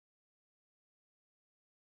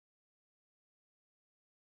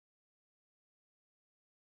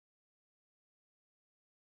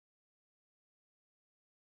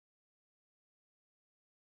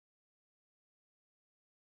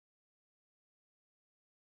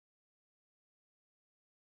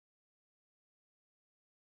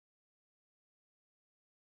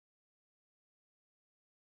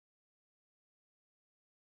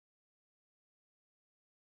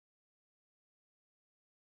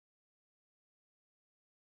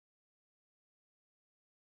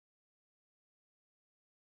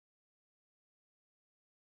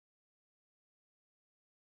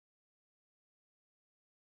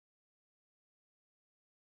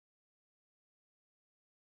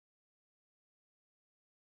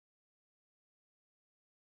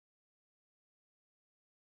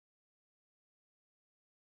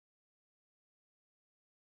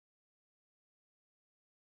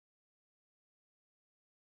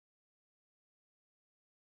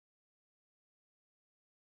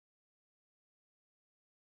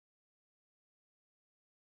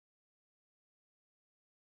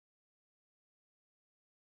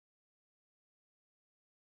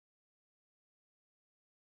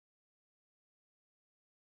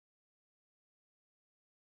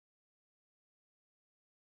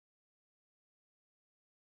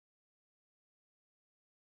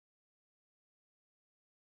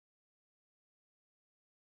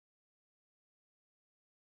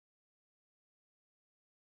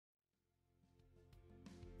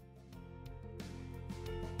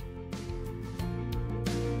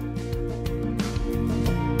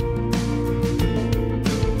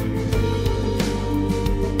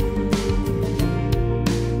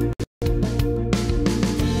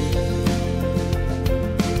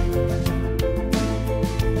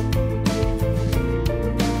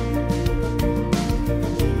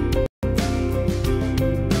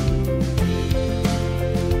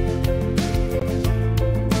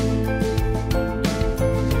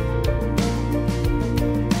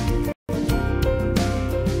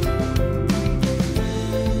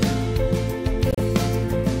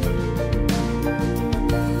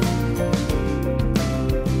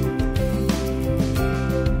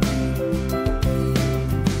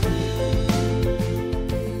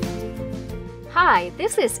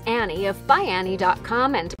This is Annie of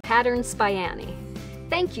ByAnnie.com and Patterns by Annie.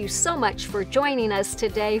 Thank you so much for joining us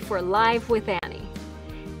today for Live with Annie.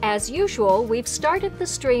 As usual, we've started the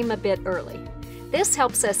stream a bit early. This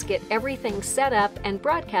helps us get everything set up and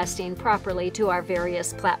broadcasting properly to our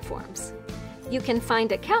various platforms. You can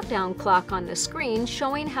find a countdown clock on the screen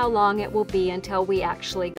showing how long it will be until we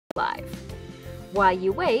actually go live. While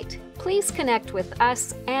you wait, please connect with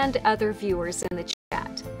us and other viewers in the chat.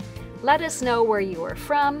 Let us know where you are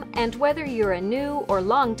from and whether you're a new or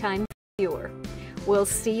longtime viewer. We'll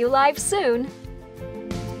see you live soon!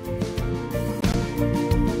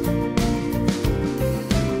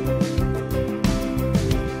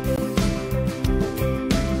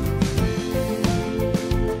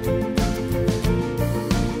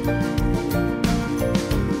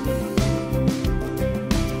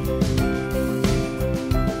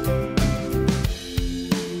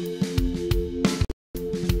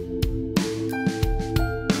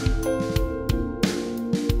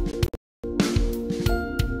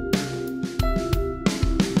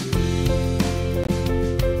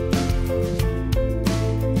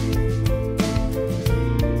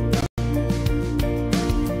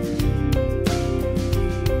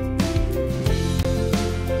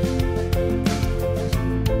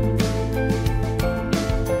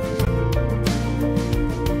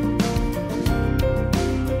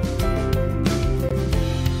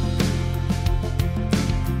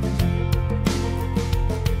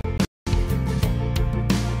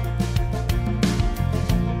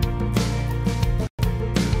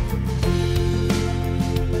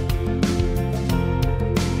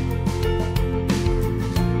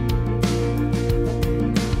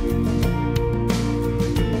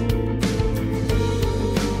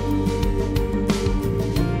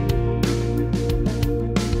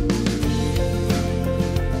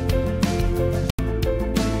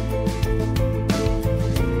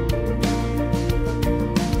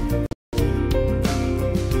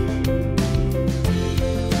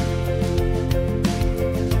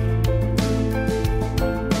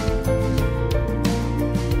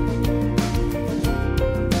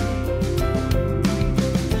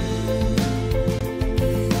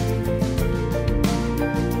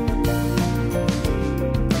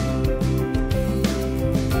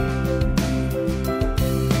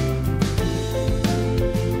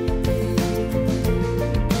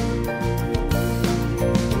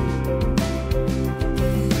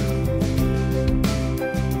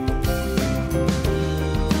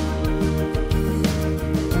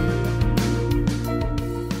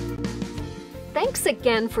 Thanks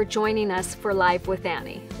again for joining us for Live with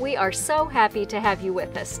Annie. We are so happy to have you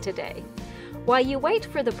with us today. While you wait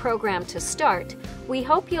for the program to start, we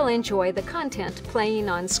hope you'll enjoy the content playing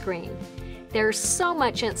on screen. There's so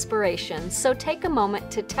much inspiration, so take a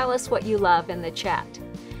moment to tell us what you love in the chat.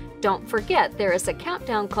 Don't forget there is a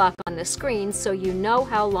countdown clock on the screen so you know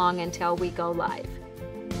how long until we go live.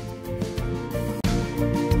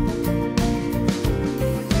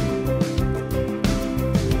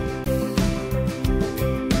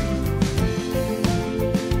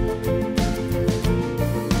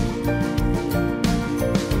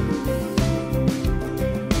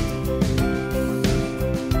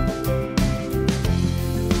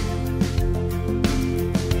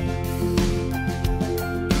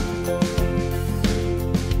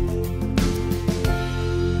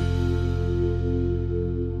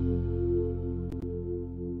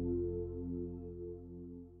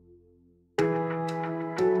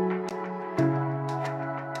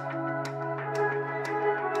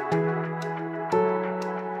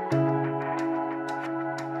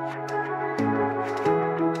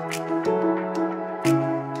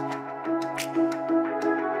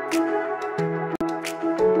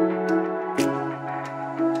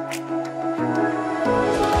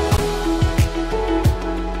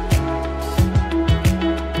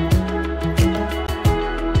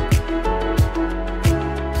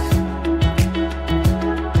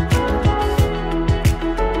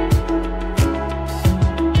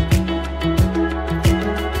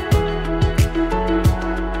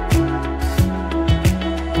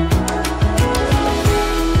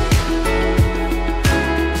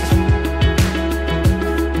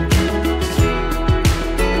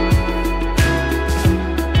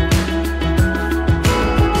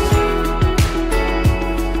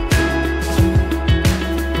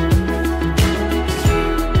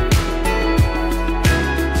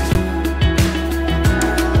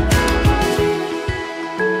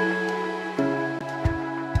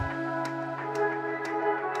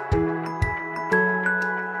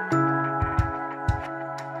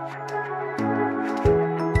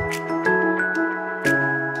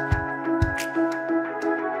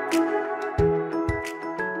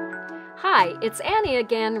 it's Annie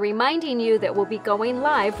again, reminding you that we'll be going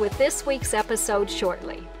live with this week's episode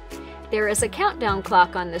shortly. There is a countdown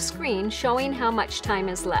clock on the screen showing how much time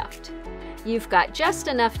is left. You've got just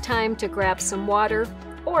enough time to grab some water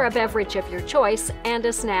or a beverage of your choice and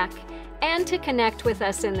a snack, and to connect with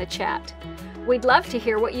us in the chat. We'd love to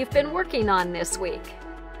hear what you've been working on this week.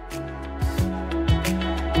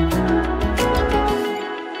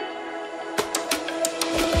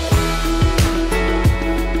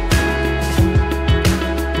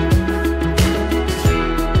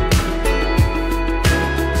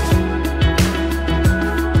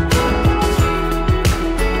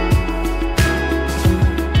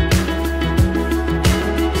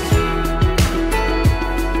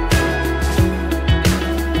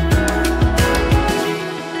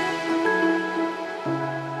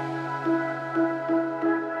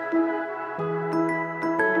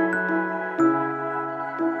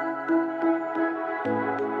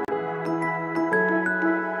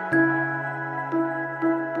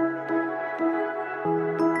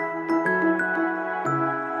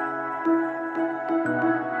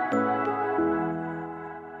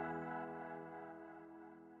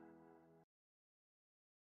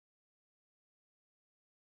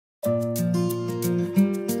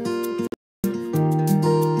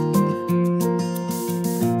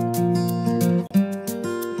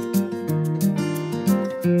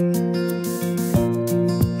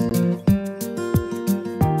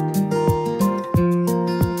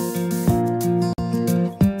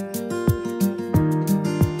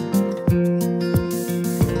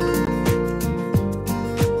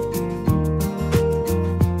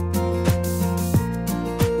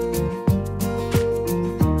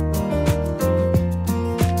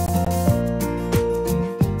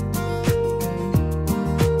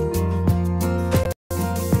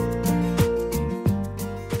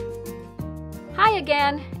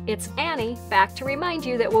 Again, it's Annie, back to remind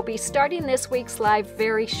you that we'll be starting this week's live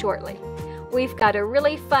very shortly. We've got a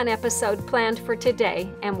really fun episode planned for today,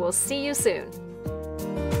 and we'll see you soon.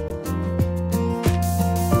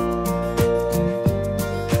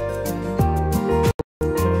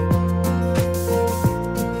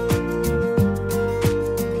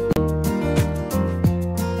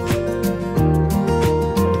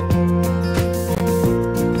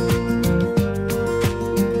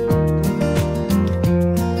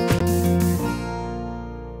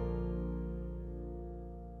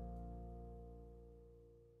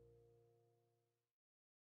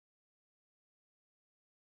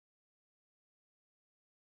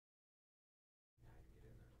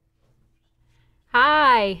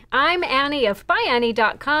 Hi, I'm Annie of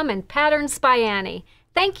ByAnnie.com and Patterns by Annie.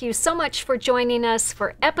 Thank you so much for joining us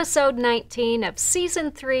for episode 19 of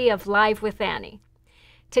season 3 of Live with Annie.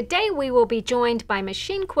 Today we will be joined by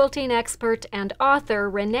machine quilting expert and author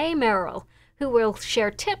RaNae Merrill, who will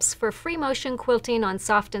share tips for free motion quilting on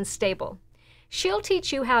Soft and Stable. She'll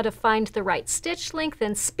teach you how to find the right stitch length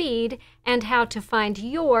and speed, and how to find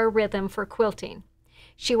your rhythm for quilting.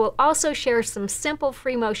 She will also share some simple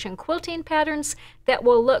free motion quilting patterns that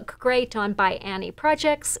will look great on ByAnnie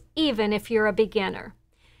projects, even if you're a beginner.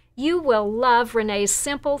 You will love RaNae's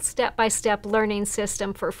simple step-by-step learning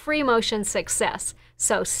system for free motion success,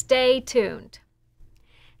 so stay tuned.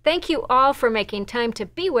 Thank you all for making time to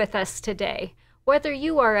be with us today. Whether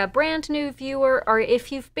you are a brand new viewer or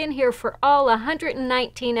if you've been here for all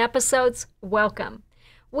 119 episodes, welcome.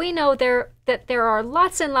 We know that there are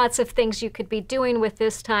lots and lots of things you could be doing with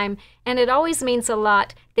this time, and it always means a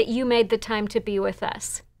lot that you made the time to be with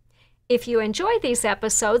us. If you enjoy these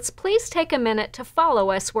episodes, please take a minute to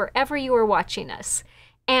follow us wherever you are watching us.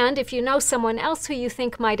 And if you know someone else who you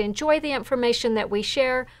think might enjoy the information that we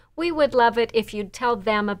share, we would love it if you'd tell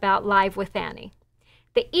them about Live with Annie.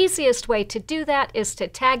 The easiest way to do that is to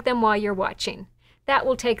tag them while you're watching. That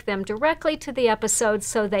will take them directly to the episode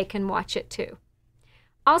so they can watch it too.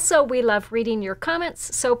 Also, we love reading your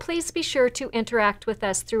comments, so please be sure to interact with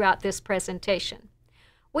us throughout this presentation.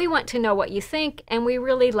 We want to know what you think, and we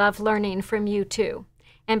really love learning from you too.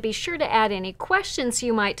 And be sure to add any questions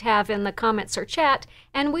you might have in the comments or chat,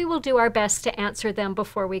 and we will do our best to answer them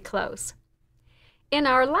before we close. In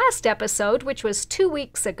our last episode, which was 2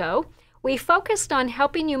 weeks ago, we focused on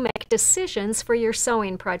helping you make decisions for your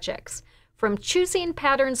sewing projects, from choosing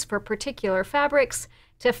patterns for particular fabrics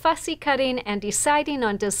to fussy cutting and deciding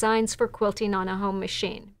on designs for quilting on a home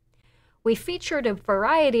machine. We featured a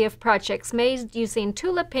variety of projects made using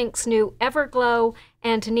Tula Pink's new Everglow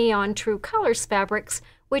and Neon True Colors fabrics,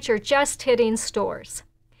 which are just hitting stores.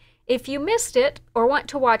 If you missed it or want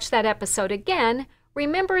to watch that episode again,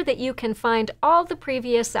 remember that you can find all the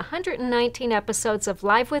previous 119 episodes of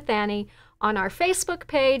Live with Annie on our Facebook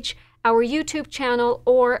page our YouTube channel,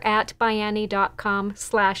 or at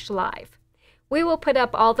ByAnnie.com/live. We will put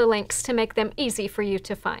up all the links to make them easy for you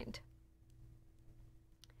to find.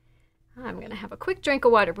 I'm going to have a quick drink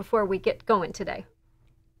of water before we get going today.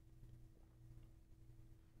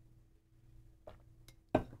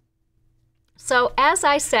 So, as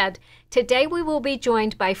I said, today we will be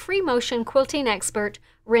joined by free motion quilting expert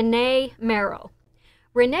RaNae Merrill.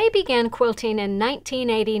 RaNae began quilting in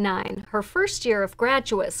 1989, her first year of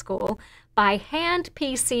graduate school, by hand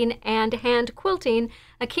piecing and hand quilting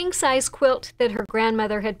a king-size quilt that her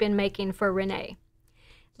grandmother had been making for RaNae.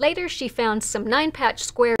 Later, she found some 9-patch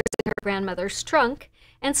squares in her grandmother's trunk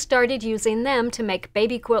and started using them to make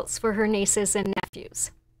baby quilts for her nieces and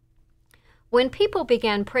nephews. When people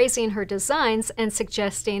began praising her designs and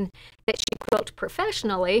suggesting that she quilt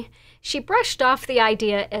professionally, she brushed off the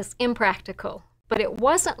idea as impractical. But it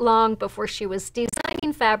wasn't long before she was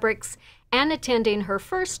designing fabrics and attending her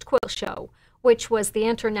first quilt show, which was the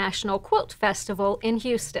International Quilt Festival in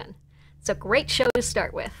Houston. It's a great show to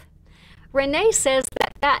start with. RaNae says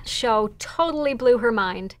that that show totally blew her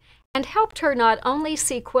mind and helped her not only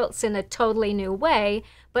see quilts in a totally new way,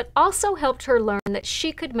 but also helped her learn that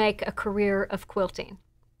she could make a career of quilting.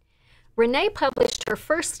 RaNae published her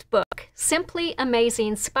first book, Simply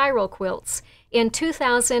Amazing Spiral Quilts, in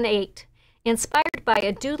 2008, inspired by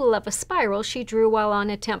a doodle of a spiral she drew while on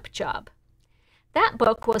a temp job. That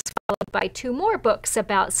book was followed by 2 more books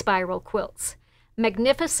about spiral quilts,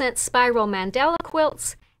 Magnificent Spiral Mandala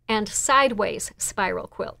Quilts and Sideways Spiral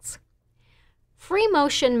Quilts. Free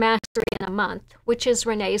Motion Mastery in a Month, which is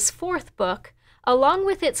RaNae's 4th book, along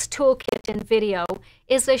with its toolkit and video,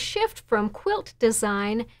 is a shift from quilt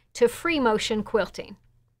design to free motion quilting.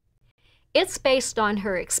 It's based on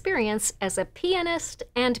her experience as a pianist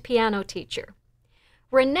and piano teacher.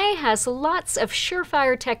 RaNae has lots of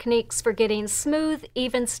surefire techniques for getting smooth,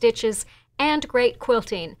 even stitches and great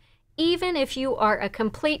quilting, even if you are a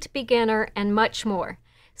complete beginner, and much more.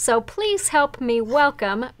 So please help me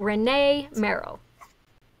welcome RaNae Merrill.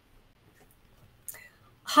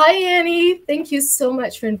 Hi, Annie. Thank you so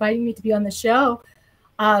much for inviting me to be on the show.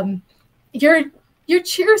 Your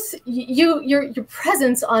cheers, your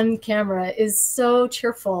presence on camera is so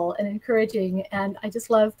cheerful and encouraging, and I just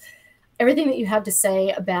love everything that you have to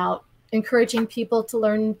say about encouraging people to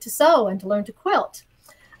learn to sew and to learn to quilt.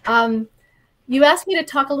 You asked me to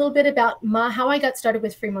talk a little bit about how I got started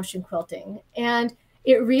with free motion quilting, and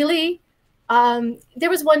it really, there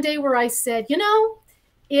was one day where I said, you know,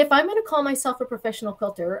 if I'm going to call myself a professional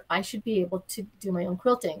quilter, I should be able to do my own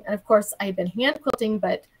quilting. And of course, I had been hand quilting,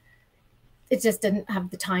 but it just didn't have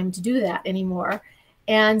the time to do that anymore.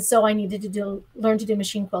 And so I needed to learn to do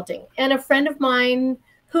machine quilting. And a friend of mine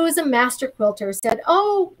who is a master quilter said,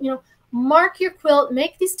 oh, you know, mark your quilt,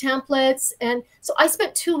 make these templates. And so I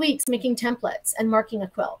spent 2 weeks making templates and marking a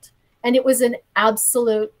quilt. And it was an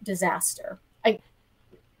absolute disaster. I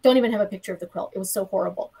don't even have a picture of the quilt. It was so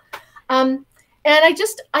horrible. And I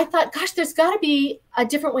thought, gosh, there's got to be a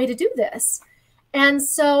different way to do this. And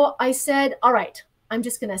so I said, all right, I'm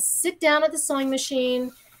just going to sit down at the sewing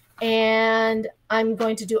machine and I'm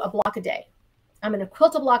going to do a block a day. I'm going to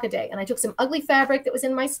quilt a block a day. And I took some ugly fabric that was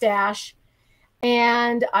in my stash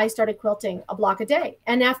and I started quilting a block a day.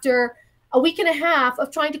 And after a week and a half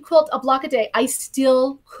of trying to quilt a block a day, I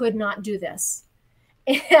still could not do this.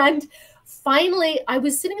 And finally, I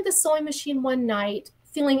was sitting at the sewing machine one night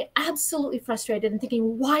feeling absolutely frustrated and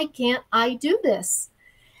thinking, why can't I do this?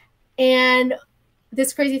 And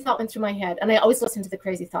this crazy thought went through my head. And I always listen to the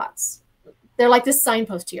crazy thoughts. They're like this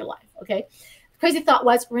signpost to your life, okay? The crazy thought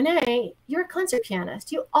was, RaNae, you're a concert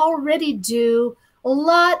pianist. You already do a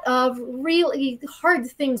lot of really hard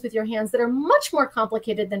things with your hands that are much more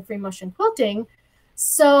complicated than free motion quilting.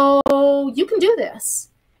 So you can do this.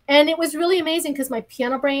 And it was really amazing because my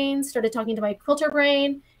piano brain started talking to my quilter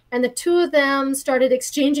brain, and the 2 of them started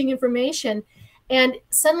exchanging information. And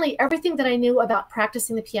suddenly everything that I knew about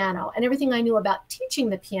practicing the piano and everything I knew about teaching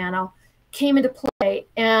the piano came into play,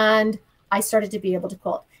 and I started to be able to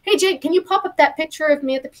quilt. Hey, Jake, can you pop up that picture of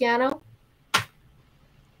me at the piano?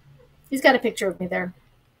 He's got a picture of me there.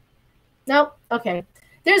 No? Okay.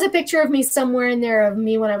 There's a picture of me somewhere in there of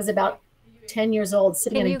me when I was about 10 years old,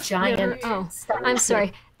 sitting in a giant... Oh, I'm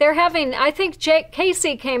sorry. They're having, I think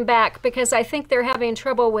Casey came back because I think they're having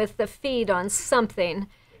trouble with the feed on something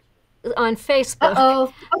on Facebook.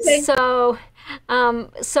 Uh-oh. Okay.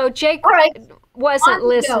 So Jake wasn't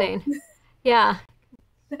listening. Yeah.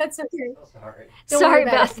 That's okay. Sorry. Sorry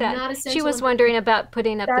about that. She was wondering about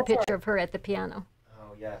putting up the picture of her at the piano.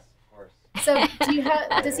 Oh yes, of course. So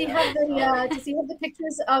does he have the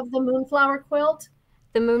pictures of the moonflower quilt?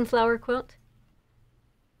 The moonflower quilt?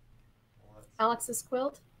 Alex's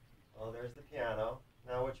quilt? Oh, there's the piano.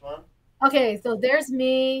 Now which one? Okay, so there's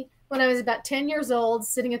me when I was about 10 years old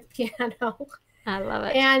sitting at the piano. I love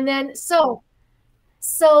it. And then, so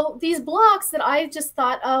these blocks that I just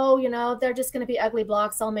thought, oh, you know, they're just going to be ugly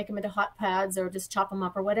blocks. I'll make them into hot pads or just chop them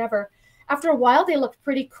up or whatever. After a while, they looked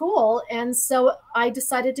pretty cool. And so I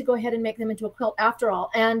decided to go ahead and make them into a quilt after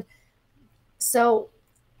all. And so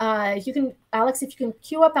you can, Alex, if you can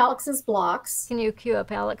cue up Alex's blocks. Can you cue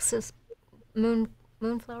up Alex's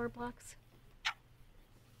moonflower blocks?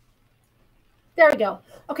 There we go.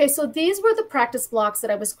 Okay, so these were the practice blocks that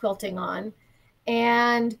I was quilting on.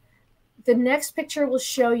 And the next picture will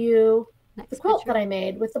show you the quilt that I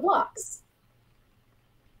made with the blocks.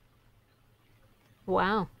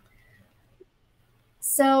 Wow.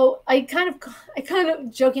 So I kind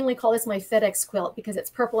of jokingly call this my FedEx quilt because it's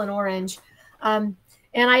purple and orange. And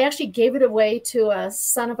I actually gave it away to a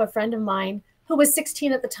son of a friend of mine who was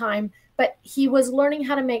 16 at the time, but he was learning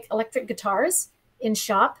how to make electric guitars in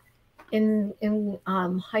shop in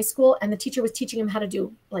high school. And the teacher was teaching him how to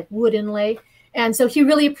do like wood inlay. And so he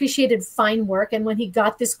really appreciated fine work. And when he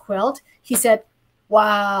got this quilt, he said,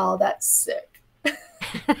 wow, that's sick.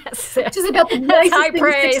 That's sick. Which is about the That's nicest high thing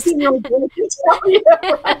praise. a 16-year-old boy can tell you,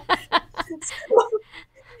 right?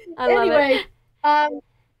 I love Anyway, it.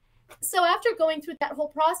 so after going through that whole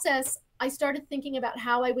process, I started thinking about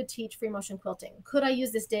how I would teach free motion quilting. Could I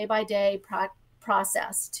use this day-by-day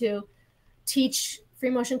process to teach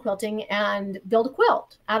free motion quilting and build a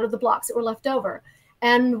quilt out of the blocks that were left over?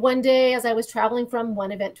 And one day, as I was traveling from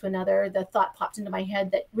one event to another, the thought popped into my head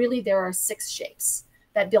that really there are 6 shapes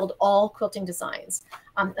that build all quilting designs.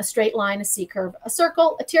 A straight line, a C curve, a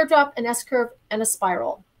circle, a teardrop, an S curve, and a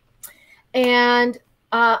spiral. And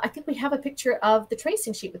I think we have a picture of the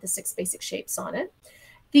tracing sheet with the 6 basic shapes on it.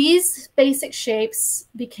 These basic shapes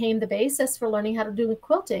became the basis for learning how to do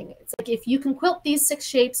quilting. It's like if you can quilt these 6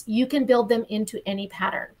 shapes, you can build them into any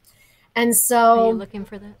pattern. And so Are you looking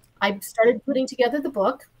for that? I started putting together the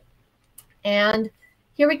book, and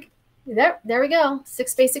there we go,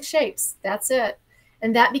 6 basic shapes. That's it,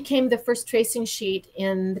 and that became the first tracing sheet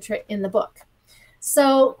in the book.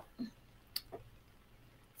 So,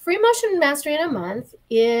 Free Motion Mastery in a Month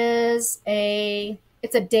is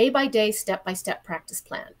it's a day-by-day, step-by-step practice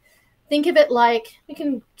plan. Think of it like, we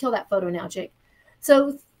can kill that photo now, Jake.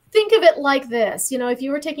 So think of it like this. You know, if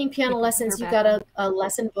you were taking piano lessons, you got a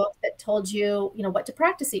lesson book that told you, you know, what to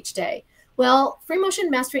practice each day. Well, Free Motion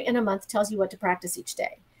Mastery in a Month tells you what to practice each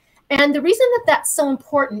day. And the reason that that's so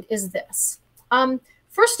important is this.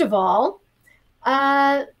 First of all,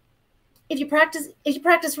 if you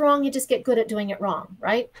practice wrong, you just get good at doing it wrong,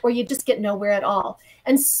 right? Or you just get nowhere at all.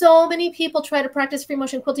 And so many people try to practice free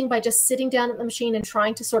motion quilting by just sitting down at the machine and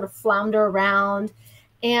trying to sort of flounder around.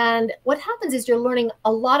 And what happens is you're learning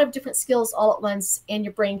a lot of different skills all at once, and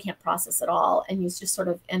your brain can't process it all, and you just sort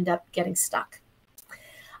of end up getting stuck.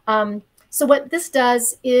 So what this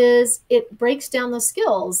does is it breaks down those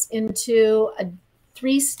skills into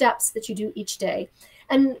 3 steps that you do each day.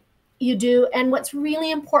 And what's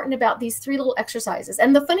really important about these 3 little exercises,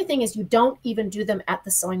 and the funny thing is you don't even do them at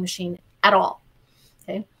the sewing machine at all,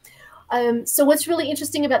 okay? So what's really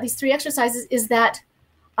interesting about these 3 exercises is that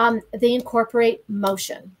they incorporate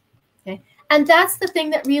motion, okay? And that's the thing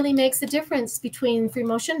that really makes the difference between Free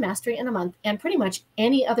Motion Mastery in a Month and pretty much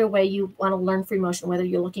any other way you want to learn free motion, whether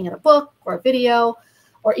you're looking at a book or a video,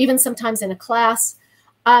 or even sometimes in a class.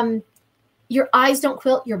 Your eyes don't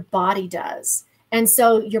quilt, your body does. And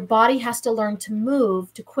so your body has to learn to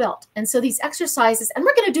move to quilt. And so these exercises, and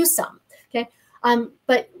we're going to do some, okay?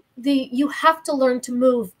 But you have to learn to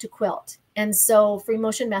move to quilt. And so Free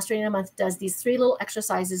Motion Mastery in a Month does these 3 little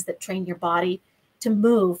exercises that train your body to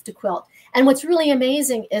move to quilt. And what's really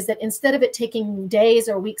amazing is that instead of it taking days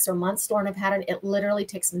or weeks or months to learn a pattern, it literally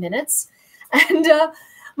takes minutes. And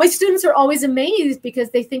my students are always amazed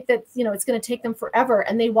because they think that, you know, it's going to take them forever.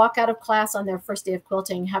 And they walk out of class on their first day of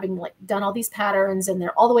quilting having like done all these patterns, and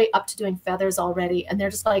they're all the way up to doing feathers already. And they're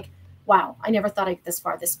just like, wow, I never thought I'd get this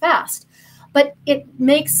far this fast. But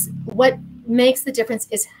what makes the difference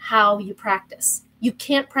is how you practice. You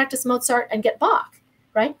can't practice Mozart and get Bach,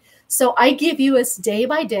 right? So I give you a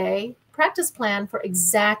day-by-day practice plan for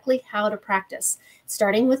exactly how to practice,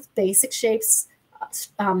 starting with basic shapes,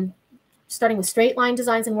 starting with straight line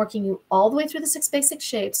designs and working you all the way through the 6 basic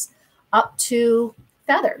shapes up to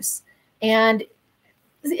feathers. And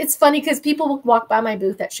it's funny because people will walk by my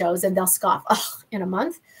booth at shows and they'll scoff, oh, in a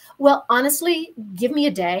month? Well, honestly, give me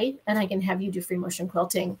a day and I can have you do free motion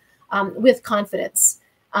quilting with confidence.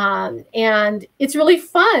 And it's really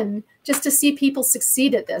fun just to see people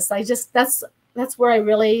succeed at this. That's where I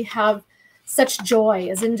really have such joy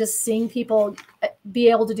as in just seeing people be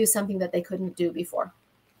able to do something that they couldn't do before.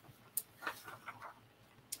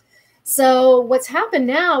 So what's happened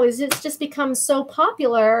now is it's just become so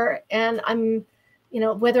popular, and I'm, you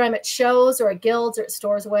know, whether I'm at shows or at guilds or at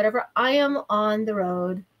stores or whatever, I am on the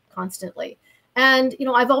road constantly. And, you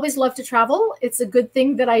know, I've always loved to travel. It's a good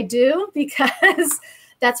thing that I do because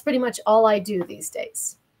that's pretty much all I do these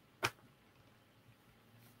days.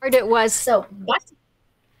 Hard it was. So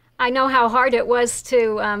I know how hard it was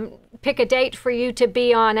to pick a date for you to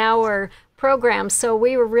be on our program. So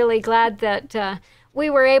we were really glad that we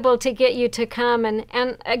were able to get you to come. And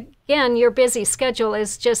again, your busy schedule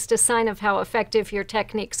is just a sign of how effective your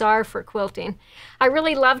techniques are for quilting. I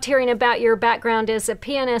really loved hearing about your background as a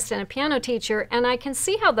pianist and a piano teacher, and I can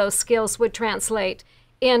see how those skills would translate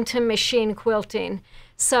into machine quilting.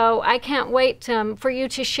 So I can't wait for you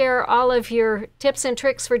to share all of your tips and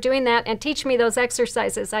tricks for doing that and teach me those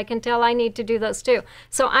exercises. I can tell I need to do those too.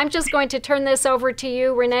 So I'm just going to turn this over to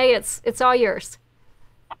you, RaNae. It's all yours.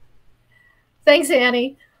 Thanks,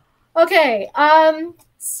 Annie. Okay,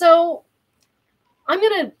 so I'm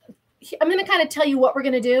gonna kind of tell you what we're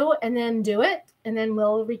gonna do and then do it, and then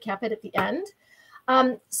we'll recap it at the end.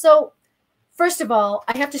 So first of all,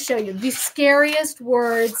 I have to show you the scariest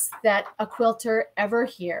words that a quilter ever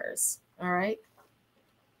hears. All right.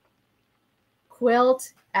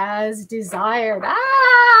 Quilt as desired.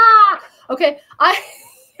 Ah! Okay.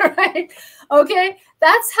 Right. Okay.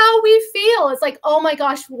 That's how we feel. It's like, oh my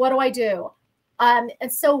gosh, what do I do? And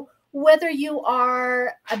so whether you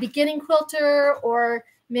are a beginning quilter, or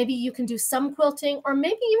maybe you can do some quilting, or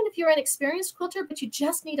maybe even if you're an experienced quilter, but you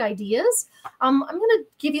just need ideas, I'm going to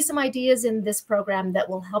give you some ideas in this program that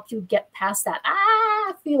will help you get past that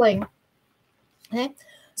feeling. Okay,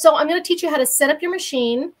 so I'm going to teach you how to set up your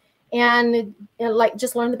machine and like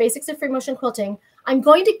just learn the basics of free motion quilting. I'm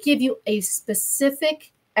going to give you a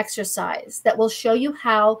specific exercise that will show you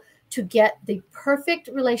how to get the perfect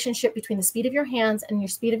relationship between the speed of your hands and your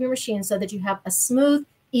speed of your machine so that you have a smooth,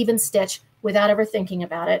 even stitch without ever thinking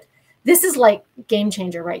about it. This is like game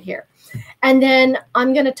changer right here. And then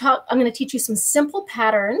I'm going to teach you some simple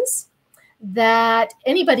patterns that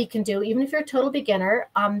anybody can do, even if you're a total beginner.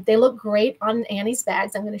 They look great on Annie's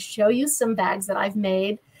bags. I'm going to show you some bags that I've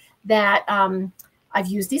made that I've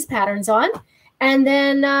used these patterns on. And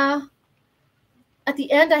then at the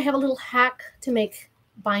end, I have a little hack to make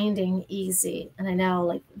binding easy. And I know,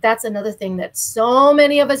 like, that's another thing that so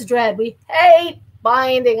many of us dread. We hate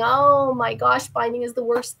binding. Oh my gosh, binding is the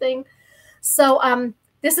worst thing. So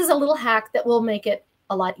this is a little hack that will make it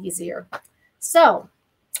a lot easier. So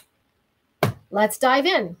let's dive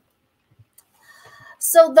in.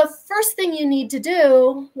 So the first thing you need to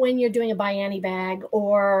do when you're doing a ByAnnie bag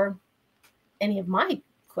or any of my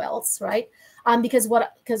quilts, right? Because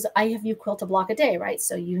I have you quilt a block a day, right?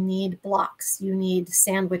 So you need blocks, you need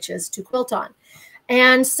sandwiches to quilt on.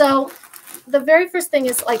 And so the very first thing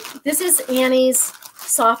is, like, this is Annie's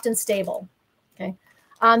soft and stable. Okay.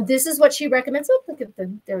 This is what she recommends. Oh, look at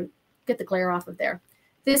get the glare off of there.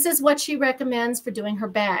 This is what she recommends for doing her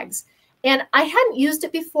bags. And I hadn't used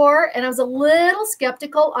it before, and I was a little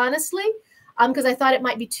skeptical, honestly, because I thought it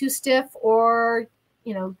might be too stiff or,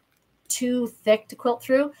 you know, too thick to quilt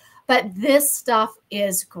through. But this stuff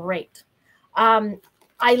is great.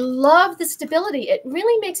 I love the stability. It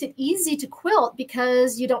really makes it easy to quilt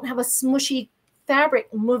because you don't have a smushy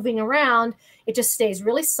fabric moving around. It just stays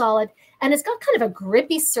really solid. And it's got kind of a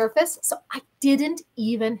grippy surface. So I didn't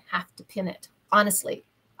even have to pin it. Honestly,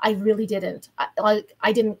 I really didn't. I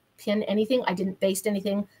didn't pin anything. I didn't baste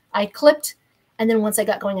anything. I clipped. And then once I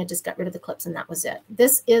got going, I just got rid of the clips and that was it.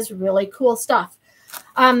 This is really cool stuff.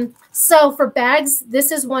 So for bags,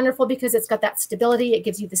 this is wonderful because it's got that stability. It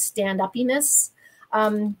gives you the stand-uppiness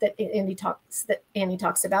that Annie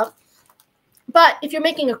talks about. But if you're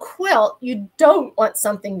making a quilt, you don't want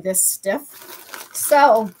something this stiff.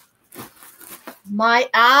 So my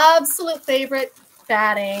absolute favorite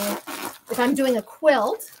batting, if I'm doing a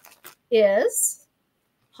quilt, is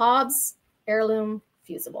Hobbs Heirloom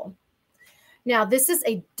Fusible. Now, this is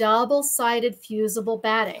a double-sided fusible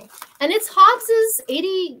batting, and it's Hobbs's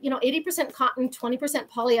 80% cotton, 20%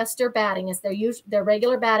 polyester batting is their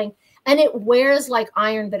regular batting, and it wears like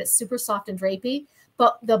iron, but it's super soft and drapey.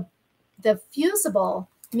 But the fusible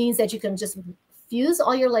means that you can just fuse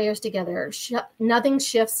all your layers together. Nothing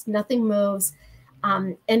shifts, nothing moves,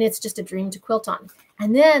 and it's just a dream to quilt on.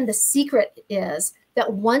 And then the secret is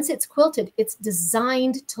that once it's quilted, it's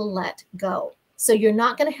designed to let go. So you're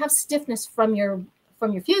not going to have stiffness from your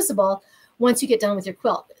fusible once you get done with your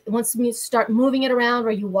quilt. Once you start moving it around or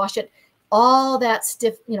you wash it, all that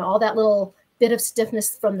stiff, all that little bit of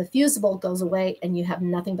stiffness from the fusible goes away and you have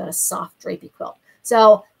nothing but a soft drapey quilt.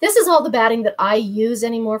 So this is all the batting that I use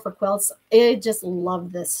anymore for quilts. I just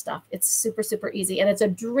love this stuff. It's super, super easy. And it's a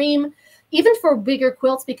dream even for bigger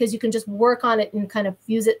quilts because you can just work on it and kind of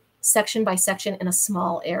fuse it section by section in a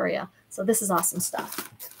small area. So this is awesome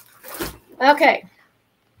stuff. Okay.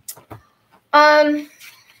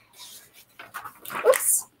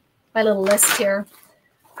 Oops. My little list here.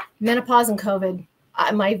 Menopause and COVID.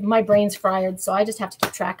 My brain's fried, so I just have to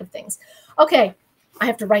keep track of things. Okay. I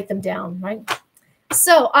have to write them down, right?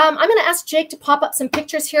 So I'm going to ask Jake to pop up some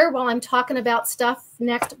pictures here while I'm talking about stuff.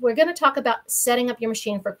 Next, we're going to talk about setting up your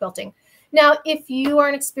machine for quilting. Now, if you are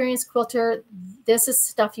an experienced quilter, this is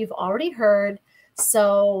stuff you've already heard.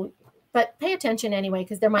 So, but pay attention anyway,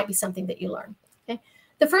 because there might be something that you learn. Okay.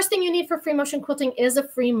 The first thing you need for free motion quilting is a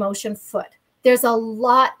free motion foot. There's a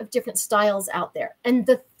lot of different styles out there. And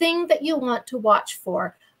the thing that you want to watch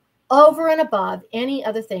for over and above any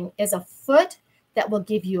other thing is a foot that will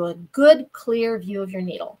give you a good, clear view of your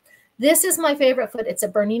needle. This is my favorite foot. It's a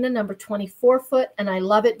Bernina number 24 foot, and I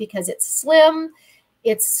love it because it's slim,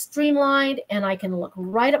 it's streamlined, and I can look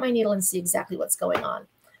right at my needle and see exactly what's going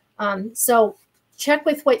on. So check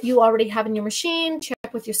with what you already have in your machine,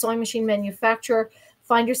 check with your sewing machine manufacturer,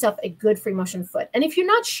 find yourself a good free motion foot. And if you're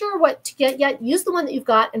not sure what to get yet, use the one that you've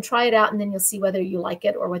got and try it out, and then you'll see whether you like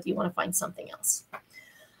it or whether you want to find something else.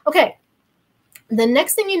 Okay. The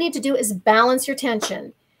next thing you need to do is balance your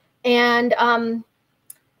tension. And I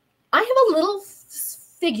have a little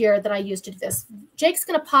figure that I use to do this. Jake's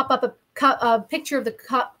going to pop up a picture of the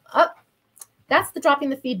cup. Oh, that's the dropping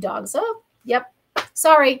the feed dogs. Oh, yep.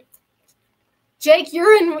 Sorry. Jake,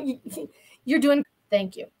 you're doing,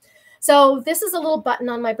 thank you. So this is a little button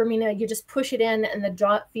on my Bernina. You just push it in and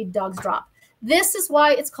the feed dogs drop. This is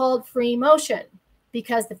why it's called free motion,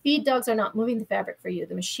 because the feed dogs are not moving the fabric for you.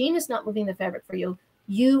 The machine is not moving the fabric for you.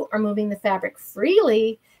 You are moving the fabric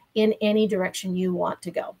freely in any direction you want to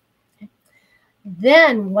go. Okay.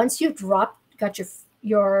 Then once you've got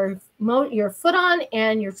your foot on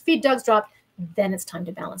and your feed dogs drop, then it's time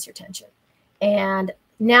to balance your tension. And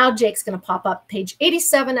now Jake's going to pop up page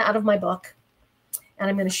 87 out of my book. And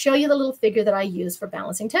I'm going to show you the little figure that I use for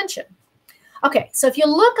balancing tension. Okay, so if you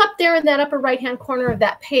look up there in that upper right-hand corner of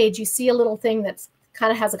that page, you see a little thing that's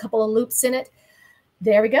kind of has a couple of loops in it.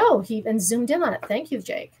 There we go. He even zoomed in on it. Thank you,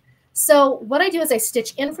 Jake. So what I do is I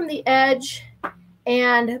stitch in from the edge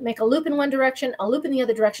and make a loop in one direction, a loop in the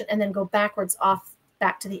other direction, and then go backwards off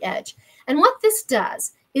back to the edge. And what this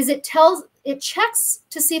does is it checks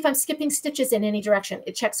to see if I'm skipping stitches in any direction.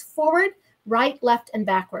 It checks forward, right, left, and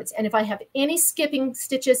backwards. And if I have any skipping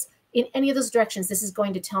stitches in any of those directions, this is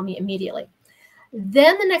going to tell me immediately.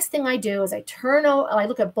 Then the next thing I do is I turn over, I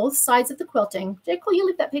look at both sides of the quilting. Jake, will you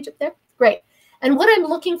leave that page up there? Great. And what I'm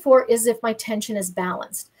looking for is if my tension is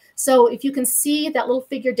balanced. So if you can see that little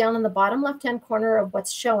figure down in the bottom left-hand corner of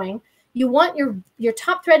what's showing, you want your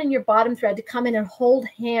top thread and your bottom thread to come in and hold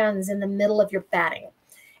hands in the middle of your batting.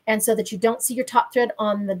 And so that you don't see your top thread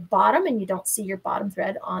on the bottom and you don't see your bottom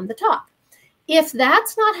thread on the top. If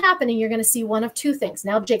that's not happening, you're going to see one of two things.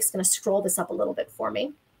 Now Jake's going to scroll this up a little bit for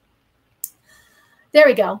me. There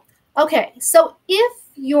we go. Okay, so if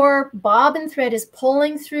your bobbin thread is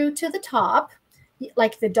pulling through to the top,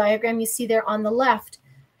 like the diagram you see there on the left,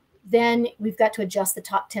 then we've got to adjust the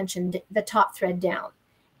top tension, the top thread down.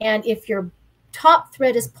 And if your top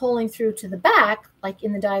thread is pulling through to the back, like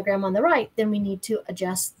in the diagram on the right, then we need to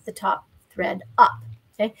adjust the top thread up.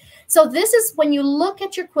 Okay, so this is when you look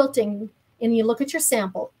at your quilting and you look at your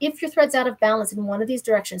sample, if your thread's out of balance in one of these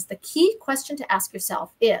directions, the key question to ask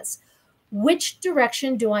yourself is, which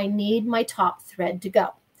direction do I need my top thread to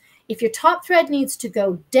go? If your top thread needs to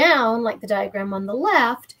go down, like the diagram on the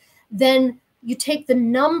left, then you take the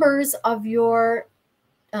numbers of your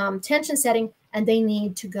tension setting and they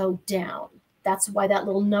need to go down. That's why that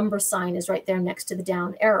little number sign is right there next to the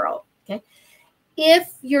down arrow. Okay.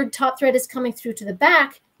 If your top thread is coming through to the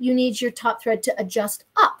back, you need your top thread to adjust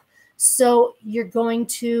up. So you're going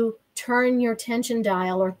to turn your tension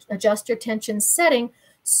dial or adjust your tension setting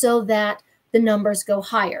so that the numbers go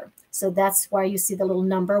higher. So that's why you see the little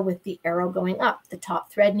number with the arrow going up. The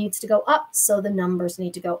top thread needs to go up, so the numbers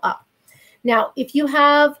need to go up. Now, if you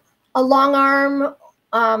have a long arm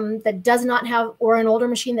that does not have, or an older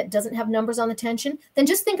machine that doesn't have numbers on the tension, then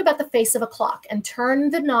just think about the face of a clock and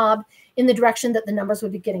turn the knob in the direction that the numbers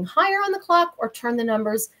would be getting higher on the clock, or turn the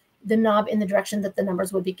knob in the direction that the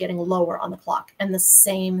numbers would be getting lower on the clock. And the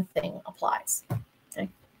same thing applies. Okay.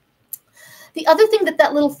 The other thing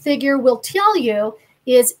that little figure will tell you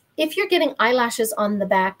is if you're getting eyelashes on the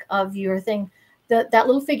back of your thing, that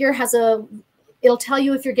little figure has a It'll tell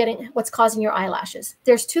you if you're getting what's causing your eyelashes.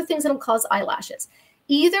 There's two things that'll cause eyelashes.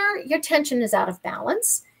 Either your tension is out of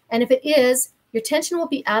balance, and if it is, your tension will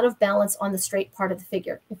be out of balance on the straight part of the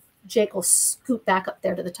figure. Jake will scoot back up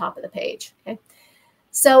there to the top of the page. Okay.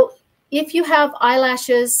 So if you have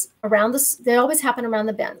eyelashes around they always happen around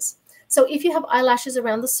the bends. So if you have eyelashes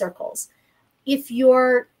around the circles, if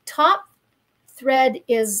your top thread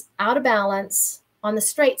is out of balance on the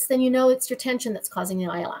straights, then you know it's your tension that's causing the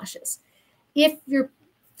eyelashes. If your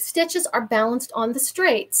stitches are balanced on the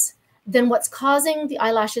straights, then what's causing the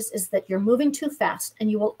eyelashes is that you're moving too fast,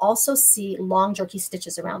 and you will also see long jerky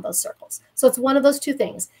stitches around those circles. So it's one of those two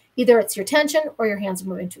things. Either it's your tension or your hands are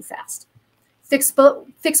moving too fast. Fix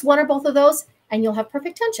one or both of those and you'll have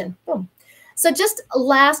perfect tension. Boom. So just a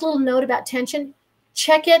last little note about tension.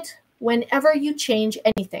 Check it whenever you change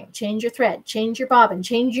anything. Change your thread, change your bobbin,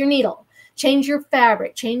 change your needle, change your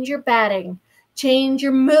fabric, change your batting, change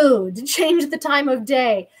your mood, change the time of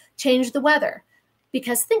day, change the weather.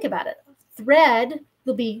 Because think about it, thread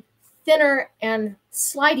will be thinner and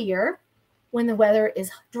slidier when the weather is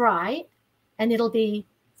dry, and it'll be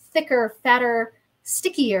thicker, fatter,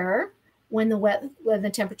 stickier when the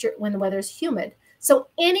weather is humid. So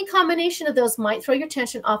any combination of those might throw your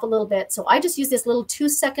tension off a little bit. So I just use this little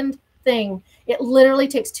 2-second thing. It literally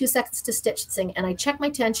takes 2 seconds to stitch this thing, and I check my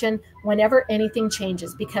tension whenever anything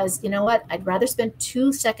changes, because you know what? I'd rather spend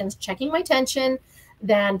 2 seconds checking my tension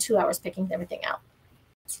than 2 hours picking everything out.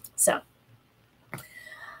 So,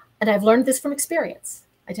 and I've learned this from experience,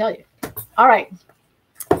 I tell you. All right.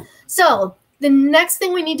 So the next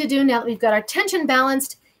thing we need to do now that we've got our tension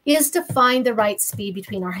balanced is to find the right speed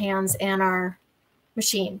between our hands and our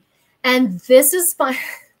machine. And this is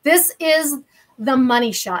the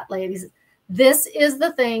money shot, ladies. This is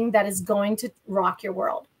the thing that is going to rock your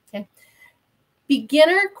world. Okay.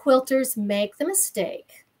 Beginner quilters make the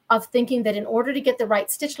mistake of thinking that in order to get the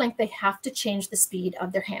right stitch length, they have to change the speed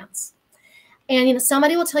of their hands. And you know,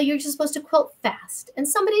 somebody will tell you you're supposed to quilt fast, and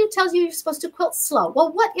somebody who tells you you're supposed to quilt slow.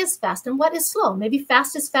 Well, what is fast and what is slow? Maybe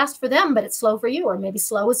fast is fast for them, but it's slow for you, or maybe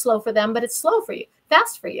slow is slow for them, but it's slow for you,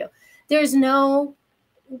 fast for you. There's no,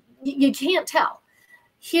 you can't tell.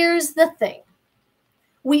 Here's the thing.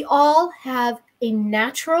 We all have a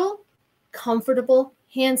natural, comfortable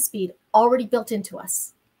hand speed already built into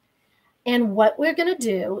us. And what we're going to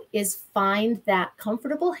do is find that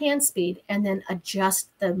comfortable hand speed and then adjust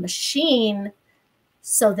the machine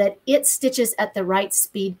so that it stitches at the right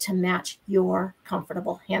speed to match your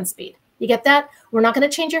comfortable hand speed. You get that? We're not going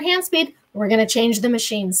to change your hand speed. We're going to change the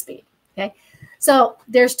machine speed. Okay. So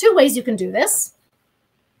there's 2 ways you can do this.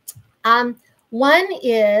 One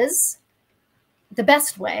is the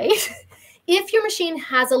best way. If your machine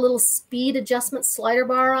has a little speed adjustment slider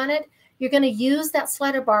bar on it, you're going to use that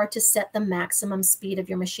slider bar to set the maximum speed of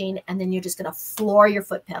your machine, and then you're just going to floor your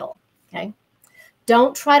foot pedal, okay?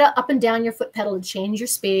 Don't try to up and down your foot pedal to change your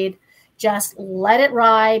speed. Just let it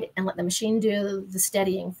ride and let the machine do the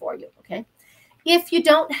steadying for you, okay? If you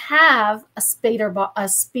don't have a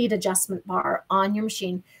speed adjustment bar on your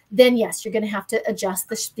machine, then yes, you're going to have to adjust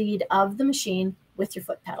the speed of the machine with your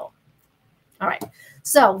foot pedal. All right,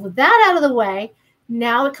 so with that out of the way,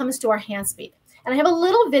 now it comes to our hand speed. And I have a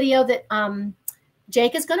little video that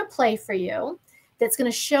Jake is going to play for you that's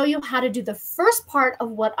going to show you how to do the first part of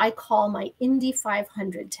what I call my Indy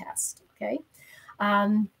 500 test, okay?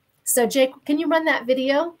 So Jake, can you run that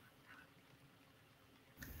video?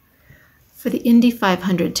 For the Indy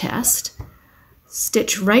 500 test,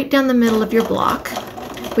 stitch right down the middle of your block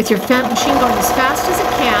with your machine going as fast as it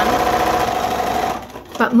can,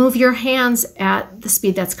 but move your hands at the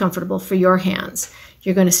speed that's comfortable for your hands.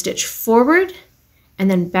 You're going to stitch forward and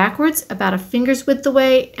then backwards about a finger's width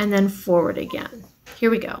away, and then forward again. Here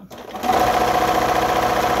we go.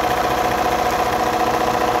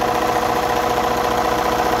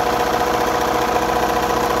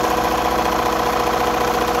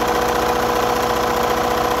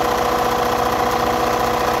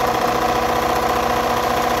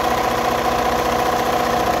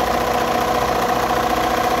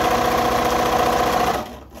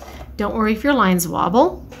 Don't worry if your lines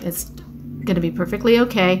wobble. It's going to be perfectly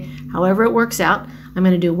okay. However it works out. I'm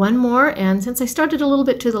going to do one more, and since I started a little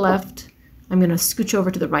bit to the left, I'm going to scooch over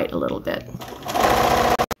to the right a little bit.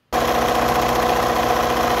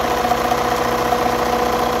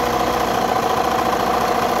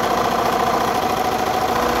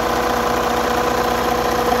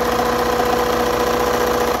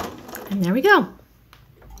 And there we go.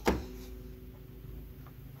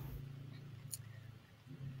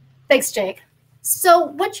 Thanks, Jake. So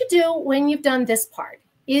what you do when you've done this part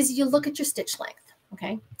is you look at your stitch length,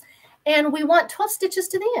 okay? And we want 12 stitches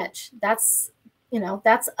to the inch. That's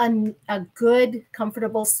that's a good,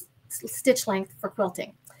 comfortable stitch length for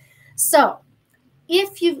quilting. So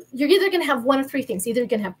if you're either going to have one of three things. Either you're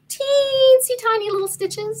going to have teensy tiny little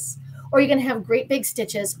stitches, or you're going to have great big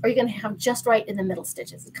stitches, or you're going to have just right in the middle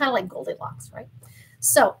stitches. It's kind of like Goldilocks, right?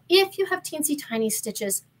 So if you have teensy tiny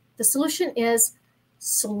stitches, the solution is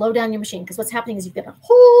slow down your machine, because what's happening is you've got a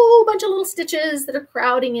whole bunch of little stitches that are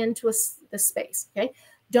crowding into the space, okay?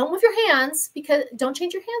 Don't move your hands, because don't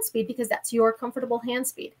change your hand speed, because that's your comfortable hand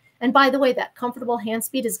speed. And by the way, that comfortable hand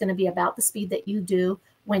speed is going to be about the speed that you do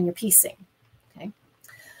when you're piecing, okay?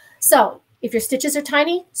 So if your stitches are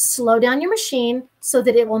tiny, slow down your machine so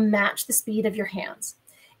that it will match the speed of your hands.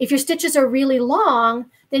 If your stitches are really long,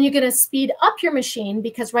 then you're going to speed up your machine,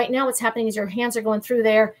 because right now what's happening is your hands are going through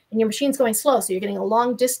there and your machine's going slow. So you're getting a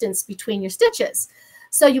long distance between your stitches.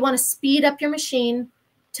 So you want to speed up your machine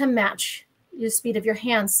to match the speed of your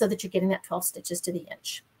hands so that you're getting that 12 stitches to the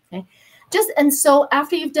inch. Okay. And so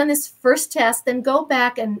after you've done this first test, then go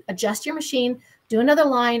back and adjust your machine, do another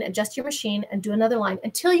line, adjust your machine, and do another line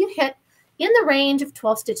until you hit in the range of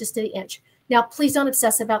 12 stitches to the inch. Now, please don't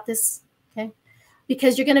obsess about this, okay?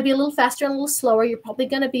 Because you're going to be a little faster and a little slower. You're probably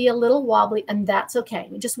going to be a little wobbly, and that's okay.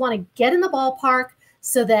 We just want to get in the ballpark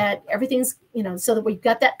so that everything's, so that we've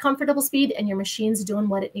got that comfortable speed and your machine's doing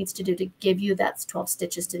what it needs to do to give you that 12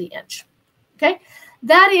 stitches to the inch. Okay?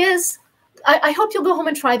 That is, I hope you'll go home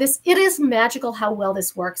and try this. It is magical how well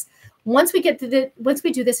this works. Once we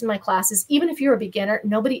do this in my classes, even if you're a beginner,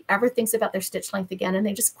 nobody ever thinks about their stitch length again, and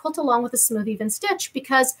they just quilt along with a smooth, even stitch,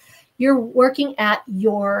 because you're working at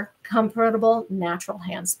your comfortable, natural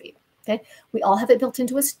hand speed. Okay, we all have it built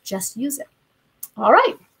into us. Just use it. All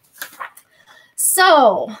right.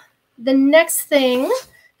 So the next thing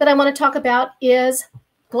that I want to talk about is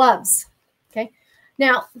gloves. Okay.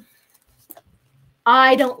 Now,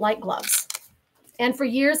 I don't like gloves, and for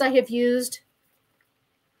years I have used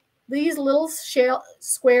these little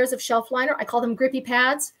squares of shelf liner. I call them grippy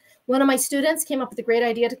pads. One of my students came up with a great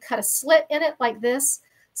idea to cut a slit in it like this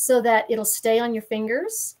so that it'll stay on your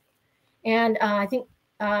fingers. And I think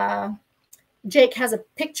Jake has a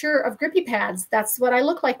picture of grippy pads. That's what I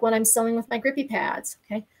look like when I'm sewing with my grippy pads.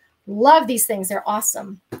 Okay, love these things. They're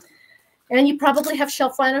awesome. And you probably have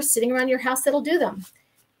shelf liners sitting around your house that'll do them.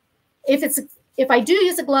 If I do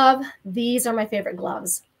use a glove, these are my favorite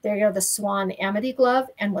gloves. They're the Swan Amity glove.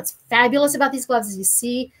 And what's fabulous about these gloves is you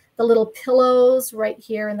see the little pillows right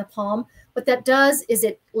here in the palm. What that does is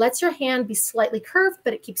it lets your hand be slightly curved,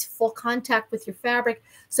 but it keeps full contact with your fabric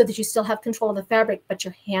so that you still have control of the fabric, but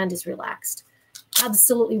your hand is relaxed.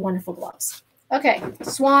 Absolutely wonderful gloves. Okay,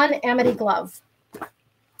 Swan Amity glove.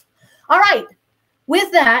 All right,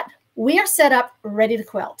 with that, we are set up, ready to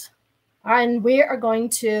quilt. All right, and we are going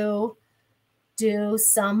to do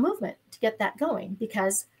some movement to get that going,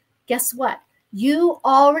 because guess what? You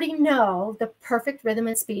already know the perfect rhythm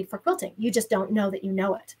and speed for quilting. You just don't know that you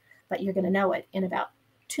know it, but you're going to know it in about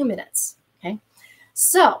 2 minutes. Okay.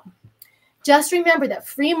 So just remember that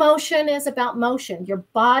free motion is about motion. Your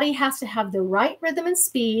body has to have the right rhythm and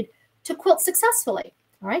speed to quilt successfully.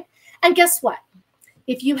 All right. And guess what?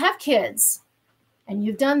 If you have kids and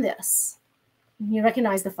you've done this, you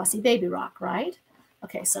recognize the fussy baby rock, right?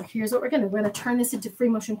 Okay, so here's what we're going to do. We're going to turn this into free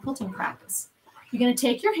motion quilting practice. You're going to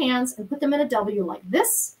take your hands and put them in a W like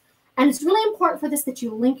this. And it's really important for this that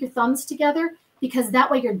you link your thumbs together, because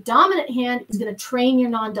that way your dominant hand is going to train your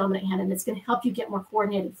non-dominant hand, and it's going to help you get more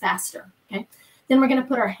coordinated faster. Okay. Then we're going to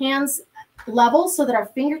put our hands level so that our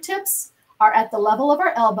fingertips are at the level of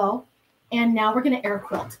our elbow. And now we're going to air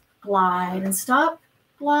quilt. Glide and stop,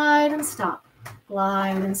 glide and stop,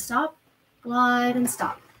 glide and stop, glide and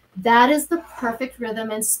stop. That is the perfect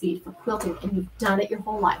rhythm and speed for quilting, and you've done it your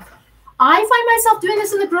whole life. I find myself doing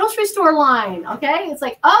this in the grocery store line, okay? It's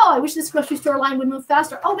like, oh, I wish this grocery store line would move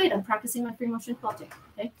faster. Oh, wait, I'm practicing my free motion quilting,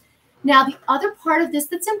 okay? Now, the other part of this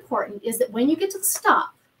that's important is that when you get to the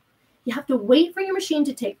stop, you have to wait for your machine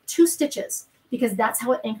to take 2 stitches, because that's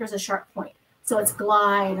how it anchors a sharp point. So it's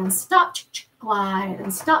glide and stop, glide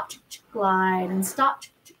and stop, glide and stop,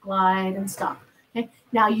 glide and stop. Okay.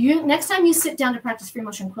 Now, next time you sit down to practice free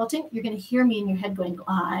motion quilting, you're going to hear me in your head going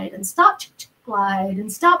glide and stop, glide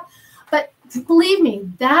and stop. But believe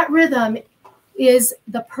me, that rhythm is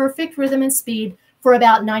the perfect rhythm and speed for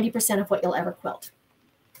about 90% of what you'll ever quilt.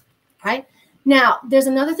 All right. Now, there's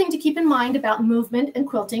another thing to keep in mind about movement and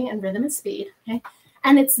quilting and rhythm and speed. Okay.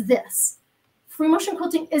 And it's this. Free motion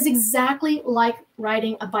quilting is exactly like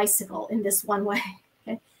riding a bicycle in this one way.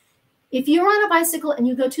 Okay. If you're on a bicycle and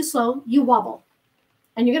you go too slow, you wobble.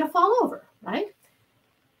 And you're going to fall over, right?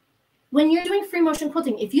 When you're doing free motion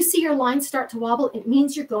quilting, if you see your line start to wobble, it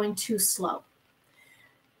means you're going too slow.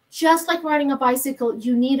 just like riding a bicycle,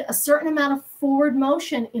 you need a certain amount of forward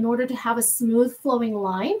motion in order to have a smooth flowing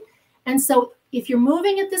line. And so if you're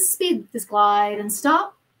moving at this speed, this glide and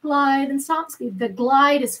stop speed, the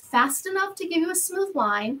glide is fast enough to give you a smooth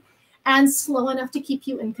line and slow enough to keep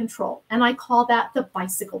you in control. And I call that the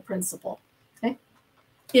bicycle principle. Okay?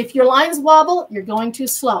 If your lines wobble, you're going too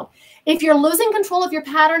slow. If you're losing control of your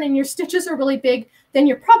pattern and your stitches are really big, then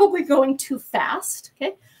you're probably going too fast.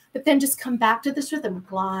 Okay? But then just come back to this rhythm,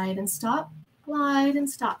 glide and stop,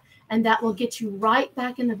 and that will get you right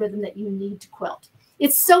back in the rhythm that you need to quilt.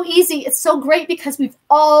 It's so easy. It's so great because we've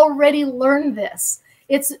already learned this.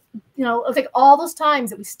 It's, you know, like all those times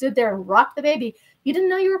that we stood there and rocked the baby. You didn't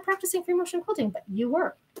know you were practicing free motion quilting, but you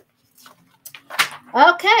were.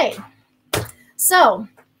 Okay. So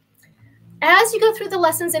as you go through the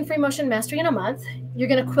lessons in free motion mastery in a month, you're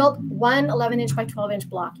going to quilt one 11-inch by 12-inch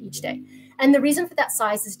block each day. And the reason for that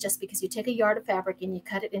size is just because you take a yard of fabric and you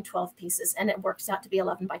cut it in 12 pieces, and it works out to be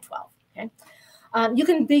 11 by 12. Okay. You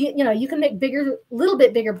can make bigger, little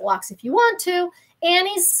bit bigger blocks if you want to.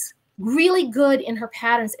 Annie's really good in her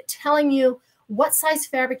patterns at telling you what size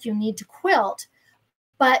fabric you need to quilt,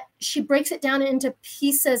 but she breaks it down into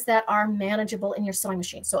pieces that are manageable in your sewing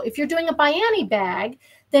machine. So if you're doing a ByAnnie bag,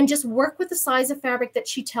 then just work with the size of fabric that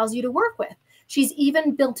she tells you to work with. She's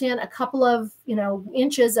even built in a couple of,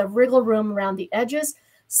 inches of wriggle room around the edges.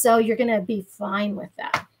 So you're going to be fine with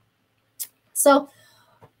that. So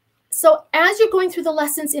as you're going through the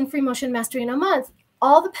lessons in free motion mastery in a month,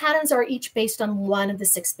 all the patterns are each based on one of the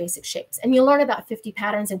 6 basic shapes. And you'll learn about 50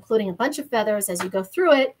 patterns, including a bunch of feathers as you go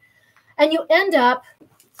through it. And you end up,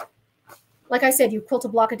 like I said, you quilt a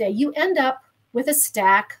block a day. You end up with a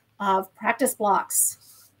stack of practice blocks.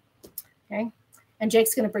 Okay. And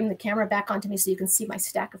Jake's going to bring the camera back onto me so you can see my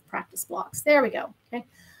stack of practice blocks. There we go. Okay.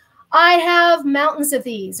 I have mountains of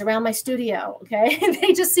these around my studio. Okay.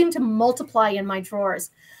 They just seem to multiply in my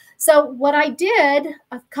drawers. So what I did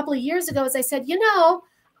a couple of years ago is I said,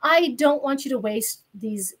 I don't want you to waste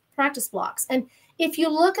these practice blocks. And if you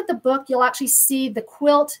look at the book, you'll actually see the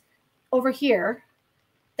quilt over here.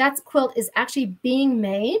 That quilt is actually being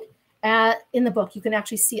made in the book. You can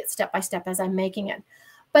actually see it step by step as I'm making it.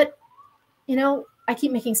 But I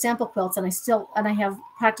keep making sample quilts and I have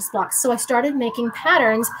practice blocks. So I started making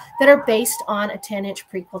patterns that are based on a 10-inch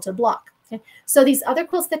pre-quilted block. Okay? So these other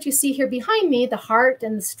quilts that you see here behind me, the heart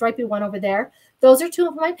and the stripy one over there, those are 2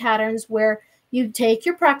 of my patterns where you take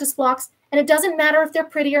your practice blocks, and it doesn't matter if they're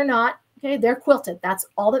pretty or not. Okay, they're quilted. That's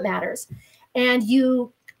all that matters. And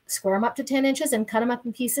you square them up to 10 inches and cut them up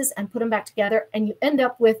in pieces and put them back together, and you end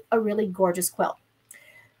up with a really gorgeous quilt.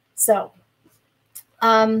 So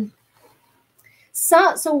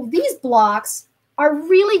these blocks are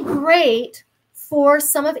really great for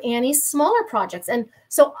some of Annie's smaller projects. And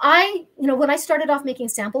so when I started off making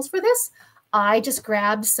samples for this, I just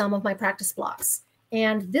grabbed some of my practice blocks.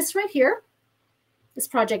 And this right here, this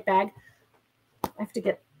project bag, I have to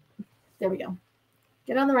there we go.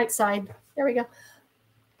 Get on the right side. There we go.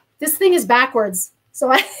 This thing is backwards.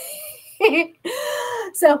 So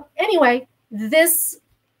anyway,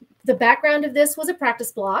 the background of this was a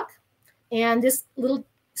practice block. And this little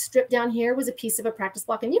strip down here was a piece of a practice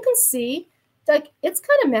block. And you can see, it's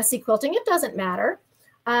kind of messy quilting. It doesn't matter.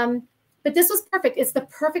 But this was perfect. It's the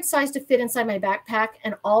perfect size to fit inside my backpack.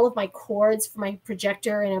 And all of my cords for my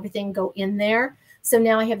projector and everything go in there. So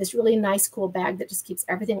now I have this really nice, cool bag that just keeps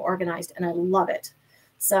everything organized. And I love it.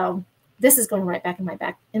 So this is going right back in my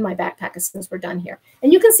backpack as soon as we're done here.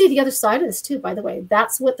 And you can see the other side of this too, by the way.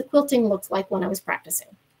 That's what the quilting looked like when I was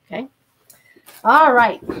practicing. Okay. All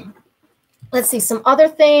right. Let's see some other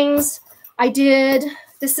things I did.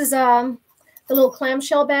 This is the little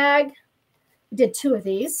clamshell bag. I did 2 of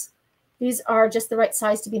these. These are just the right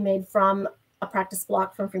size to be made from a practice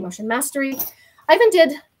block from Free Motion Mastery. I even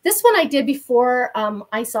did this one I did before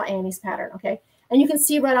I saw Annie's pattern. Okay. And you can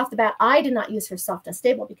see right off the bat, I did not use her soft and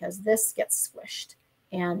stable because this gets squished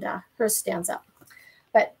and hers stands up.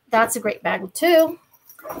 But that's a great bag too.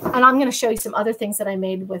 And I'm going to show you some other things that I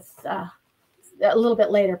made with a little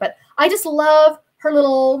bit later. But I just love her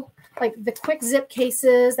little, like the quick zip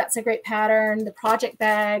cases. That's a great pattern. The project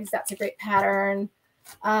bags. That's a great pattern.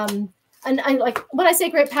 And I like when I say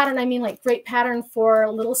great pattern, I mean like great pattern for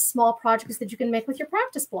little small projects that you can make with your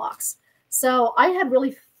practice blocks. So I had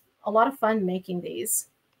really a lot of fun making these.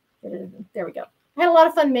 There we go. I had a lot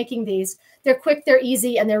of fun making these. They're quick, they're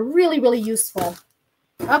easy, and they're really, really useful.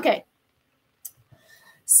 Okay.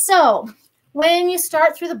 So when you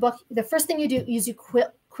start through the book, the first thing you do is you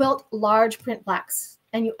quilt large print blocks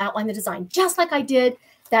and you outline the design, just like I did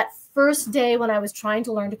that first day when I was trying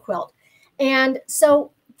to learn to quilt. And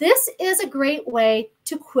so this is a great way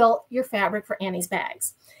to quilt your fabric for Annie's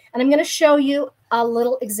bags. And I'm going to show you a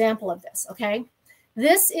little example of this, okay?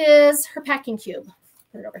 This is her packing cube.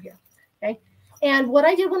 Put it over here, okay? And what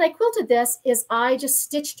I did when I quilted this is I just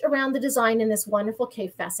stitched around the design in this wonderful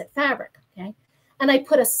cave facet fabric, okay? And I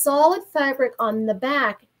put a solid fabric on the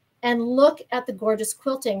back, and look at the gorgeous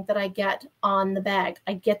quilting that I get on the bag.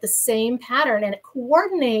 I get the same pattern, and it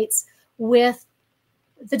coordinates with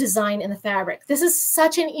the design in the fabric. This is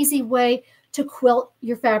such an easy way to quilt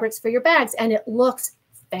your fabrics for your bags, and it looks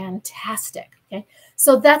fantastic, okay?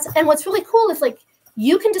 So that's, and what's really cool is like,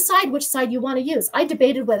 you can decide which side you want to use. I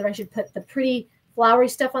debated whether I should put the pretty flowery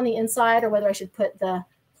stuff on the inside or whether I should put the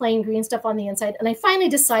plain green stuff on the inside. And I finally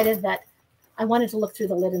decided that I wanted to look through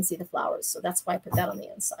the lid and see the flowers. So that's why I put that on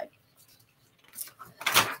the inside.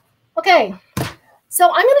 Okay, so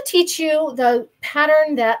I'm going to teach you the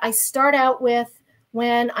pattern that I start out with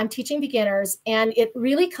when I'm teaching beginners. And it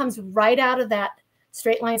really comes right out of that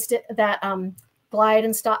straight line, glide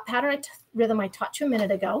and stop pattern rhythm I taught you a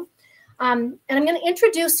minute ago. And I'm going to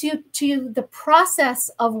introduce you to the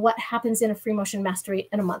process of what happens in a free motion mastery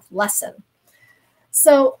in a month lesson.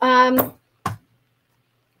 So,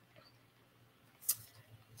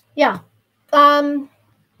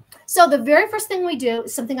 so the very first thing we do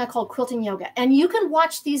is something I call quilting yoga. And you can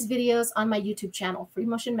watch these videos on my YouTube channel, Free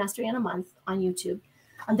Motion Mastery in a Month on YouTube.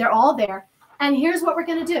 And they're all there. And here's what we're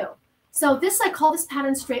going to do. So this, I call this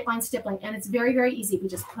pattern straight line stippling, and it's very, very easy. We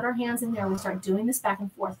just put our hands in there and we start doing this back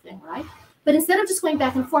and forth thing, right? But instead of just going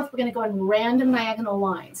back and forth, we're going to go in random diagonal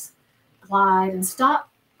lines. Glide and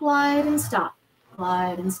stop, glide and stop,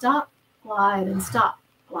 glide and stop, glide and stop,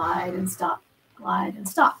 glide and stop, glide and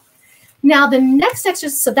stop. Now the next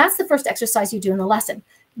exercise, so that's the first exercise you do in the lesson.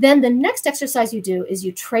 Then the next exercise you do is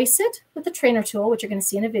you trace it with the trainer tool, which you're going to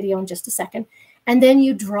see in a video in just a second, and then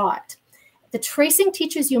you draw it. The tracing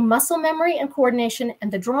teaches you muscle memory and coordination,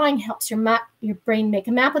 and the drawing helps your brain make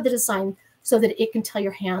a map of the design so that it can tell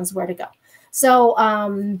your hands where to go. So,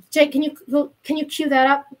 Jake, can you cue that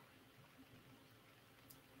up?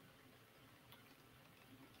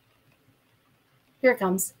 Here it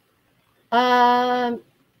comes. We're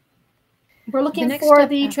looking for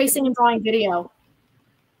the tracing and drawing video.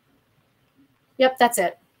 Yep, that's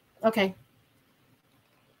it. Okay.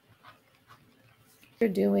 You're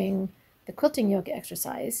doing the quilting yoga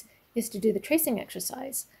exercise is to do the tracing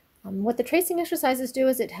exercise. What the tracing exercises do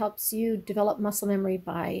is it helps you develop muscle memory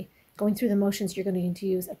by going through the motions you're going to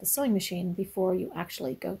use at the sewing machine before you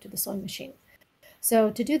actually go to the sewing machine.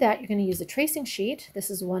 So to do that, you're going to use a tracing sheet.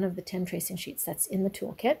 This is one of the 10 tracing sheets that's in the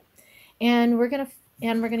toolkit, and we're going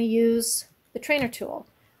to use the trainer tool.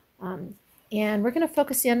 And we're going to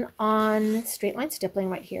focus in on straight line stippling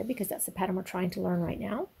right here because that's the pattern we're trying to learn right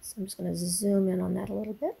now. So I'm just going to zoom in on that a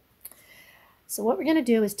little bit. So what we're going to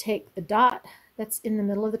do is take the dot that's in the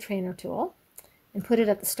middle of the trainer tool and put it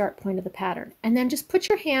at the start point of the pattern. And then just put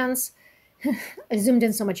your hands, I zoomed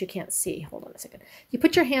in so much you can't see. Hold on a second. You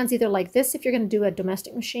put your hands either like this if you're going to do a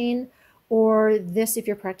domestic machine, or this if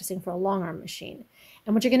you're practicing for a long arm machine.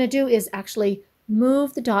 And what you're going to do is actually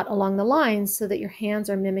move the dot along the lines so that your hands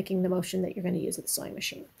are mimicking the motion that you're going to use at the sewing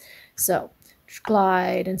machine. So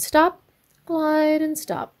glide and stop, glide and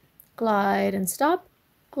stop, glide and stop,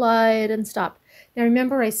 glide and stop. Now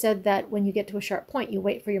remember I said that when you get to a sharp point, you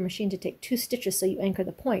wait for your machine to take 2 stitches so you anchor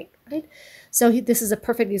the point, right? So this is a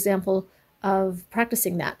perfect example of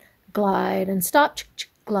practicing that. Glide and stop,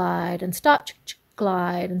 glide and stop,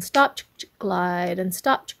 glide and stop, glide and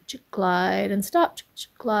stop, glide and stop,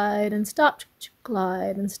 glide and stop,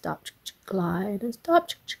 glide and stop, glide and stop,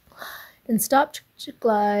 and stop,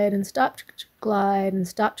 glide and stop, glide and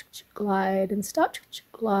stop, glide and stop,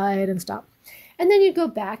 glide and stop. And then you go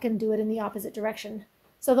back and do it in the opposite direction.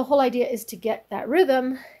 So the whole idea is to get that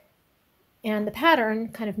rhythm and the pattern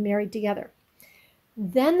kind of married together.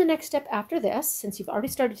 Then the next step after this, since you've already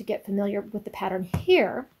started to get familiar with the pattern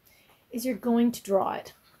here, is you're going to draw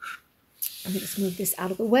it. Let me just move this out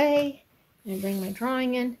of the way and bring my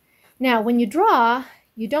drawing in. Now, when you draw,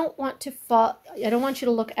 you don't want to I don't want you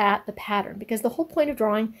to look at the pattern because the whole point of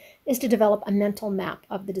drawing is to develop a mental map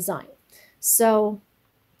of the design. So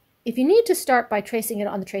if you need to start by tracing it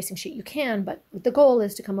on the tracing sheet, you can, but the goal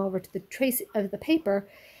is to come over to the trace of the paper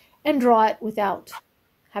and draw it without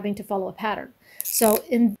having to follow a pattern. So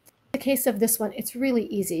in the case of this one, it's really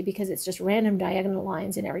easy because it's just random diagonal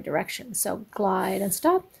lines in every direction. So glide and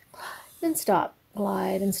stop, glide and stop,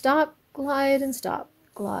 glide and stop, glide and stop,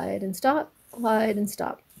 glide and stop, glide and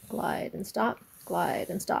stop, glide and stop, glide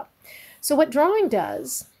and stop. So what drawing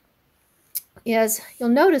does is you'll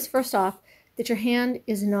notice first off that your hand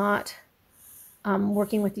is not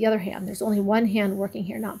working with the other hand. There's only one hand working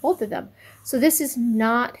here, not both of them. So this is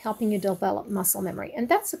not helping you develop muscle memory. And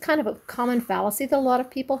that's a kind of a common fallacy that a lot of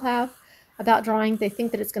people have about drawing. They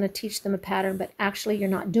think that it's going to teach them a pattern, but actually you're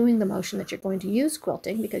not doing the motion that you're going to use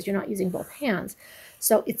quilting because you're not using both hands.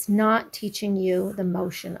 So it's not teaching you the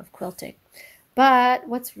motion of quilting. But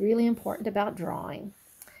what's really important about drawing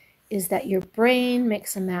is that your brain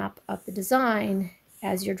makes a map of the design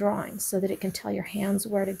as you're drawing so that it can tell your hands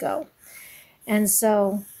where to go. And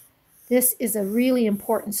so this is a really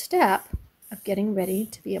important step of getting ready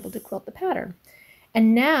to be able to quilt the pattern.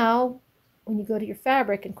 And now, when you go to your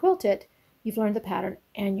fabric and quilt it, you've learned the pattern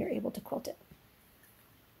and you're able to quilt it.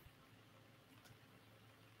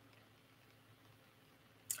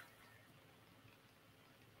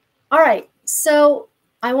 All right, so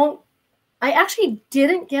I actually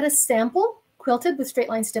didn't get a sample quilted with straight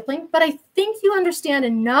line stippling, but I think you understand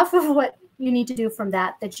enough of what you need to do from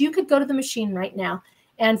that you could go to the machine right now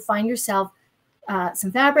and find yourself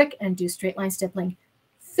some fabric and do straight line stippling.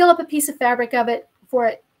 Fill up a piece of fabric fill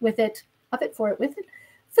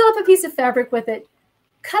up a piece of fabric with it,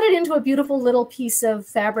 cut it into a beautiful little piece of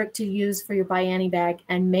fabric to use for your ByAnnie bag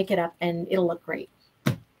and make it up, and it'll look great.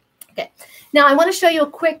 Okay, now I want to show you a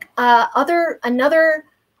quick another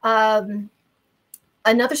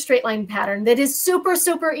straight line pattern that is super,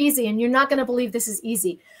 super easy, and you're not going to believe this is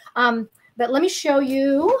easy. But let me show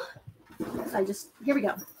you. Here we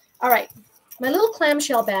go. All right, my little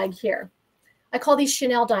clamshell bag here. I call these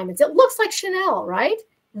Chanel diamonds. It looks like Chanel, right?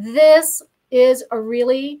 This is a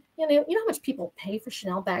really, you know how much people pay for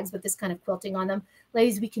Chanel bags with this kind of quilting on them?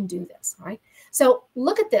 Ladies, we can do this, all right? So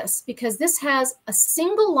look at this, because this has a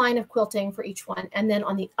single line of quilting for each one. And then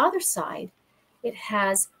on the other side, it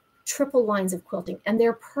has triple lines of quilting, and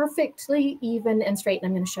they're perfectly even and straight. And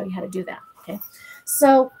I'm going to show you how to do that, okay?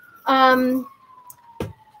 So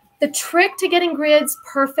the trick to getting grids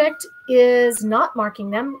perfect is not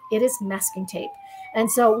marking them. It is masking tape. And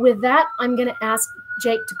so with that, I'm going to ask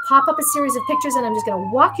Jake to pop up a series of pictures, and I'm just going to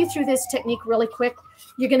walk you through this technique really quick.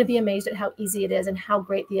 You're going to be amazed at how easy it is and how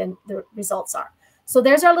great the results are. So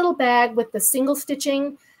there's our little bag with the single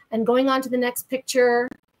stitching, and going on to the next picture.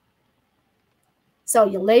 So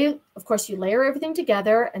you layer everything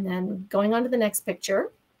together, and then going on to the next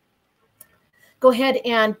picture. Go ahead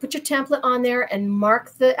and put your template on there and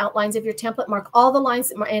mark the outlines of your template. Mark all the lines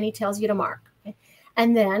that Annie tells you to mark. Okay?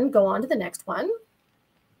 And then go on to the next one.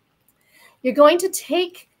 You're going to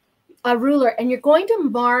take a ruler and you're going to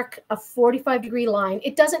mark a 45-degree line.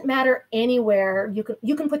 It doesn't matter anywhere.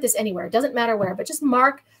 You can put this anywhere. It doesn't matter where, but just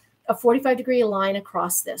mark a 45-degree line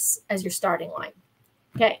across this as your starting line.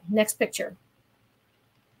 Okay, next picture.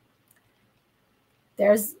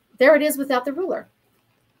 There it is without the ruler.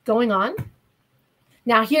 Going on.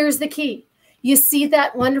 Now here's the key. You see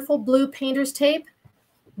that wonderful blue painter's tape?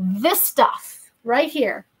 This stuff right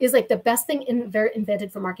here is like the best thing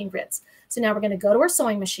invented for marking grids. So now we're going to go to our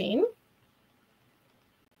sewing machine.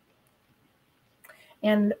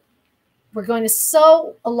 And we're going to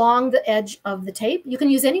sew along the edge of the tape. You can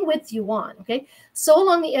use any width you want, okay? Sew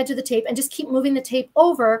along the edge of the tape and just keep moving the tape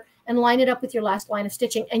over and line it up with your last line of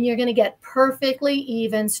stitching, and you're going to get perfectly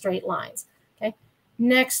even straight lines, okay?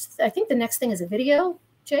 Next, I think the next thing is a video,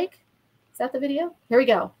 Jake. Is that the video? Here we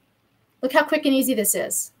go. Look how quick and easy this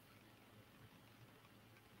is.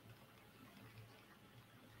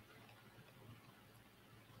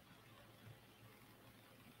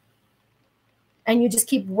 And you just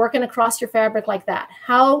keep working across your fabric like that.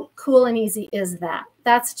 How cool and easy is that?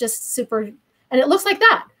 That's just super, and it looks like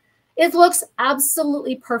that. It looks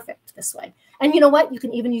absolutely perfect this way. And you know what? You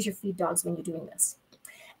can even use your feed dogs when you're doing this.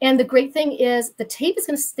 And the great thing is the tape is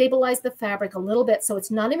going to stabilize the fabric a little bit, so it's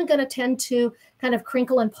not even going to tend to kind of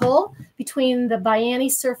crinkle and pull between the ByAnnie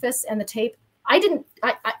surface and the tape.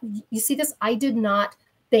 You see this? I did not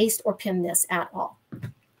baste or pin this at all. All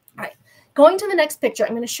right, going to the next picture,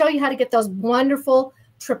 I'm going to show you how to get those wonderful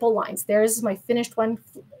triple lines. There's my finished one.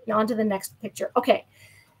 On to the next picture. Okay,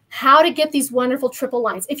 how to get these wonderful triple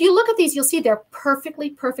lines. If you look at these, you'll see they're perfectly,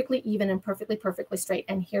 perfectly even and perfectly, perfectly straight.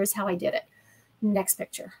 And here's how I did it. Next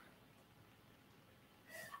picture.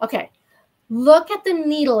 Okay, look at the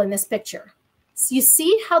needle in this picture. So you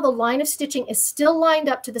see how the line of stitching is still lined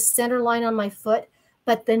up to the center line on my foot,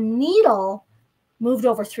 but the needle moved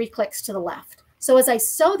over 3 clicks to the left. So as I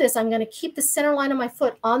sew this, I'm going to keep the center line of my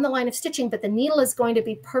foot on the line of stitching, but the needle is going to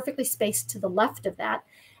be perfectly spaced to the left of that.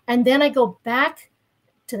 And then I go back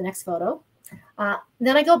to the next photo.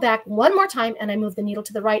 Then I go back one more time and I move the needle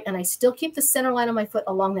to the right, and I still keep the center line of my foot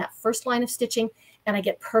along that first line of stitching, and I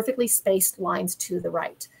get perfectly spaced lines to the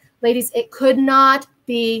right. Ladies, it could not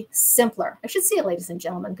be simpler. I should see it, ladies and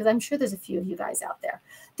gentlemen, because I'm sure there's a few of you guys out there.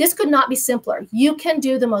 This could not be simpler. You can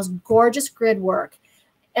do the most gorgeous grid work,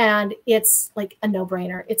 and it's like a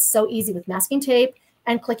no-brainer. It's so easy with masking tape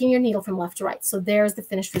and clicking your needle from left to right. So there's the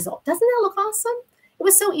finished result. Doesn't that look awesome? It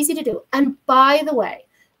was so easy to do. And by the way,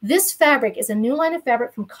 this fabric is a new line of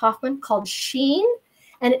fabric from Kaufman called Sheen,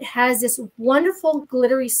 and it has this wonderful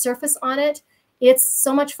glittery surface on it. It's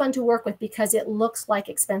so much fun to work with because it looks like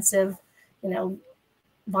expensive, you know,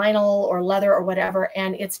 vinyl or leather or whatever,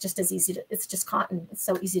 and it's just as easy to, it's just cotton. It's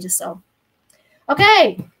so easy to sew.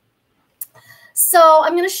 Okay, so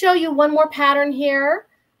I'm going to show you one more pattern here.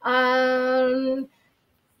 Going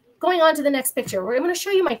on to the next picture, I'm going to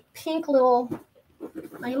show you my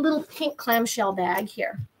little pink clamshell bag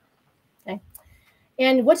here. Okay,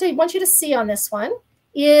 and what I want you to see on this one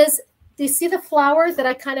is, do you see the flower that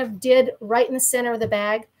I kind of did right in the center of the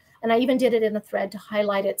bag? And I even did it in a thread to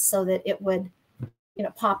highlight it so that it would, you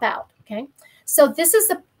know, pop out. Okay, so this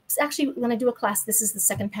is actually, when I do a class, this is the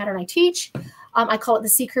second pattern I teach. I call it the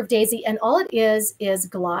C-curve daisy, and all it is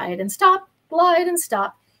glide and stop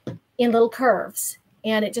in little curves.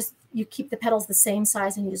 And it just, you keep the petals the same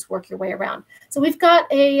size and you just work your way around. So we've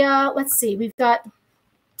got a, let's see.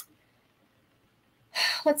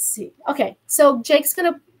 Okay, so Jake's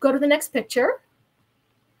going to go to the next picture.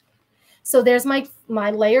 So there's my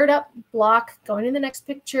layered up block going in the next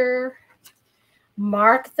picture.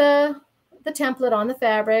 Mark the template on the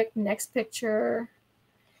fabric, next picture.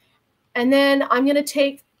 And then I'm going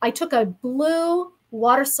to I took a blue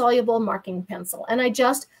water-soluble marking pencil and I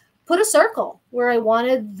just put a circle where I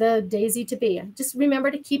wanted the daisy to be. Just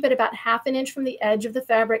remember to keep it about ½ an inch from the edge of the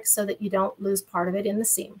fabric so that you don't lose part of it in the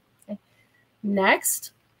seam. Okay.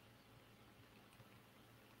 Next.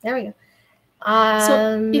 There we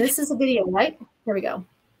go. This is a video, right? Here we go.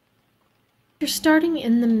 You're starting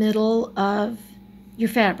in the middle of your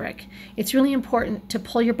fabric. It's really important to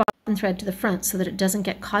pull your bobbin thread to the front so that it doesn't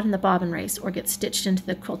get caught in the bobbin race or get stitched into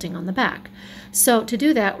the quilting on the back. So to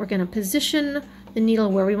do that, we're going to position the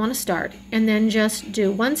needle where we want to start and then just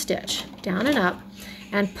do one stitch down and up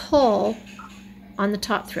and pull on the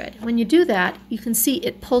top thread. When you do that, you can see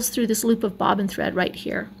it pulls through this loop of bobbin thread right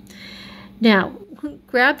here. Now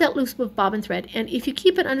grab that loop of bobbin thread, and if you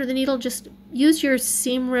keep it under the needle, just use your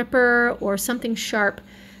seam ripper or something sharp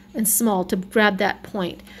and small to grab that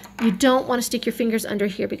point. You don't want to stick your fingers under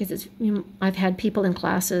here because I've had people in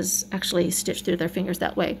classes actually stitch through their fingers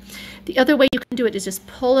that way. The other way you can do it is just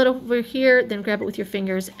pull it over here, then grab it with your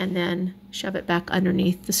fingers, and then shove it back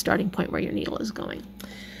underneath the starting point where your needle is going.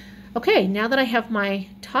 Okay, now that I have my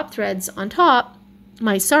top threads on top,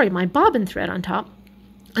 my bobbin thread on top,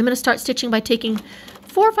 I'm going to start stitching by taking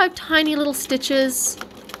 4 or 5 tiny little stitches,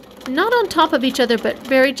 not on top of each other, but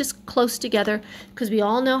very just close together, because we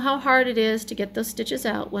all know how hard it is to get those stitches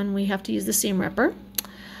out when we have to use the seam ripper.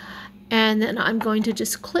 And then I'm going to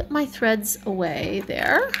just clip my threads away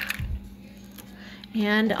there,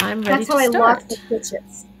 and I'm ready to start. That's how I lock the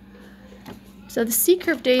stitches. So the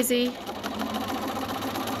C-curve daisy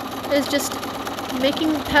is just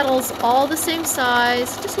making petals all the same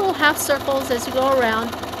size, just little half circles as you go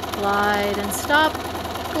around. Glide and stop,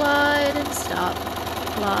 glide and stop,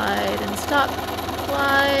 glide and stop,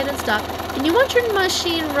 glide and stop. And you want your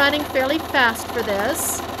machine running fairly fast for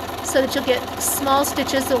this so that you'll get small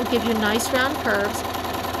stitches that will give you nice round curves.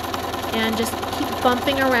 And just keep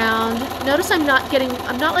bumping around. Notice I'm not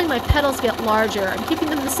letting my petals get larger. I'm keeping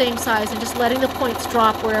them the same size and just letting the points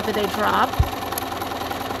drop wherever they drop.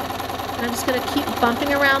 And I'm just going to keep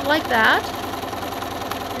bumping around like that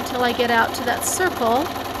until I get out to that circle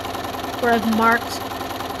where I've marked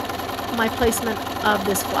my placement of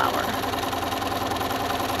this flower.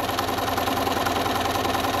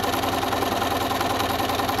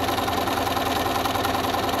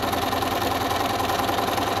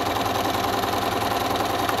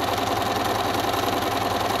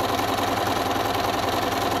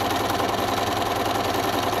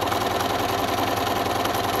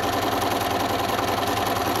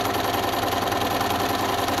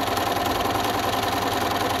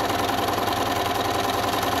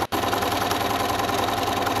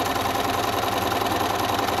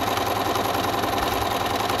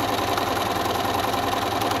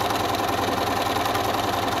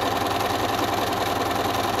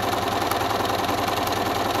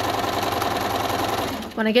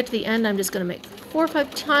 When I get to the end, I'm just going to make 4 or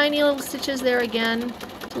 5 tiny little stitches there again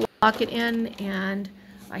to lock it in, and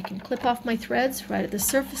I can clip off my threads right at the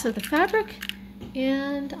surface of the fabric,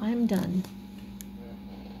 and I'm done.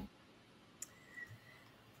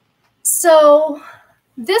 So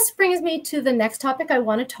this brings me to the next topic I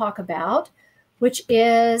want to talk about, which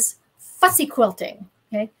is fussy quilting.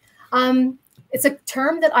 Okay. It's a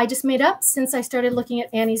term that I just made up since I started looking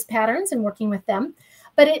at Annie's patterns and working with them.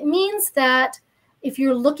 But it means that if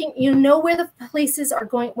you're looking, you know where the places are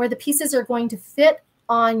going, where the pieces are going to fit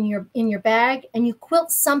on in your bag, and you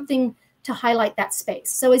quilt something to highlight that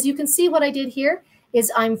space. So as you can see, what I did here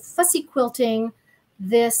is I'm fussy quilting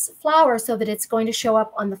this flower so that it's going to show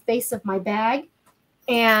up on the face of my bag.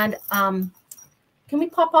 And can we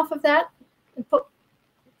pop off of that? And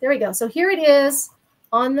there we go. So here it is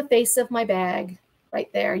on the face of my bag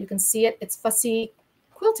right there. You can see it. It's fussy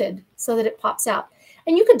quilted so that it pops out.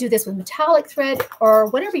 And you can do this with metallic thread or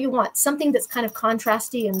whatever you want, something that's kind of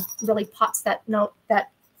contrasty and really pops that note, that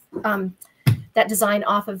design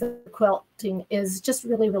off of the quilting is just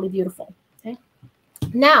really, really beautiful. Okay.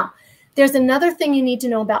 Now, there's another thing you need to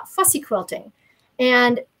know about fussy quilting.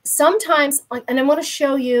 And sometimes, and I want to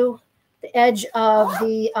show you the edge of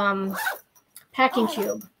the packing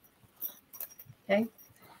cube. Okay.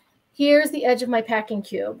 Here's the edge of my packing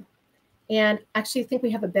cube. And actually, I think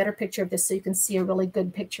we have a better picture of this so you can see a really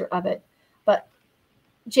good picture of it. But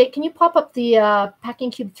Jake, can you pop up the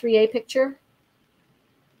packing cube 3A picture?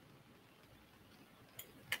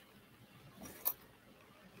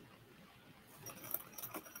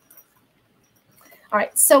 All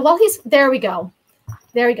right, so while there we go.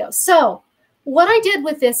 There we go. So what I did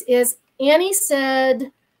with this is Annie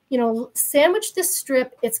said, you know, sandwich this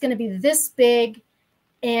strip. It's going to be this big.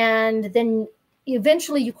 And then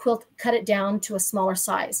eventually you cut it down to a smaller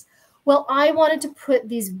size. Well, I wanted to put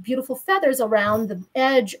these beautiful feathers around the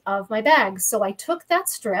edge of my bag. So I took that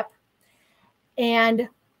strip and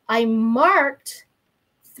I marked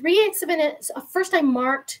 3/8 of an inch. First, I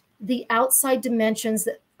marked the outside dimensions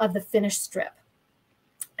of the finished strip.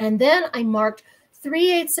 And then I marked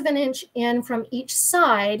 3/8 of an inch in from each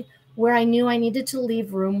side where I knew I needed to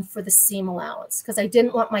leave room for the seam allowance because I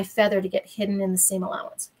didn't want my feather to get hidden in the seam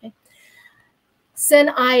allowance. Okay. So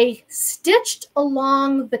then I stitched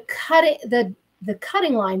along the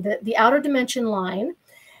cutting line, the outer dimension line.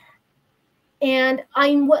 And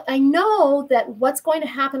I know that what's going to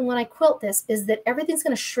happen when I quilt this is that everything's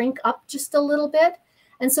going to shrink up just a little bit.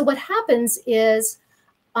 And so what happens is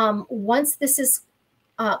once this is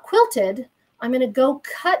quilted, I'm going to go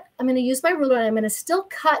cut, I'm going to use my ruler and I'm going to still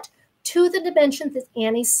cut to the dimensions that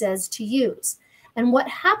Annie says to use. And what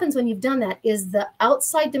happens when you've done that is the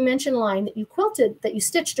outside dimension line that you quilted, that you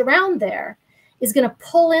stitched around there, is going to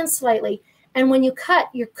pull in slightly. And when you cut,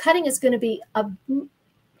 your cutting is going to be about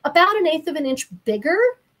 1/8 of an inch bigger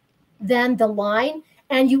than the line.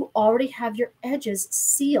 And you already have your edges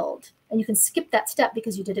sealed. And you can skip that step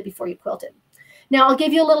because you did it before you quilted. Now, I'll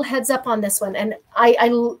give you a little heads up on this one. And I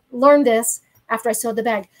learned this after I sewed the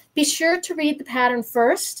bag. Be sure to read the pattern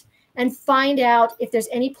first and find out if there's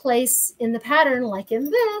any place in the pattern, like in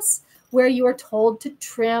this, where you are told to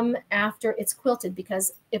trim after it's quilted.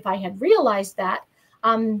 Because if I had realized that,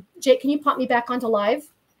 Jake, can you pop me back onto live?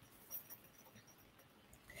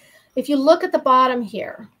 If you look at the bottom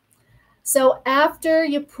here, so after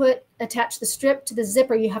you attach the strip to the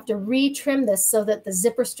zipper, you have to retrim this so that the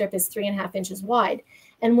zipper strip is 3.5 inches wide.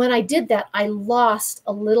 And when I did that, I lost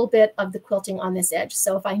a little bit of the quilting on this edge.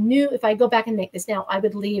 So if I go back and make this now, I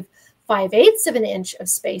would leave 5/8 of an inch of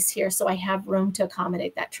space here so I have room to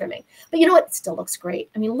accommodate that trimming. But you know what? It still looks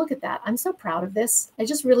great. I mean, look at that. I'm so proud of this. I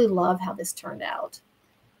just really love how this turned out.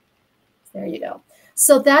 There you go.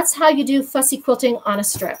 So that's how you do fussy quilting on a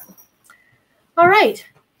strip. All right.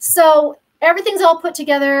 So everything's all put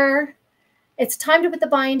together. It's time to put the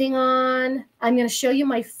binding on. I'm going to show you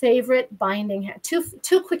my favorite binding hack.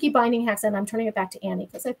 Two quickie binding hacks, and I'm turning it back to Annie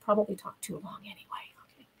because I probably talked too long anyway.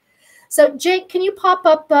 Okay. So Jake, can you pop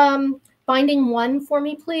up binding 1 for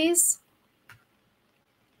me, please?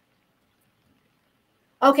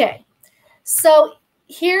 Okay. So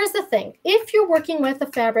here's the thing. If you're working with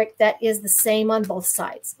a fabric that is the same on both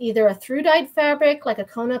sides, either a through-dyed fabric like a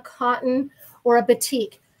Kona cotton or a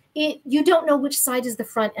batik, you don't know which side is the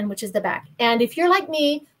front and which is the back. And if you're like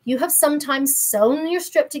me, you have sometimes sewn your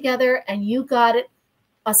strip together and you got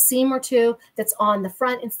a seam or two that's on the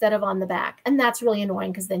front instead of on the back. And that's really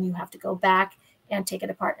annoying because then you have to go back and take it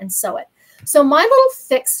apart and sew it. So my little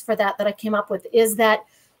fix for that I came up with is that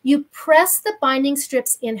you press the binding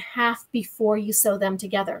strips in half before you sew them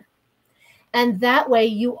together. And that way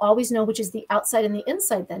you always know which is the outside and the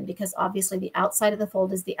inside then, because obviously the outside of the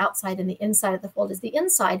fold is the outside and the inside of the fold is the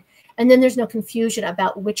inside. And then there's no confusion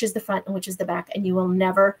about which is the front and which is the back, and you will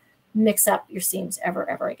never mix up your seams ever,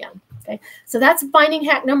 ever again. Okay, so that's binding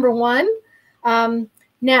hack number 1.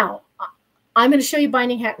 Now, I'm going to show you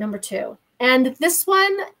binding hack number 2. And this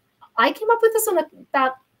one, I came up with this one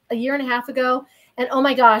about a year and a half ago. And oh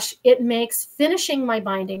my gosh, it makes finishing my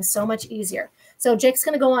binding so much easier. So Jake's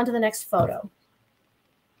going to go on to the next photo.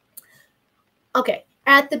 Okay,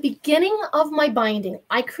 at the beginning of my binding,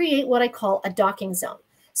 I create what I call a docking zone.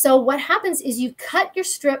 So what happens is you cut your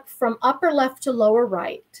strip from upper left to lower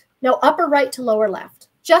right. No, upper right to lower left,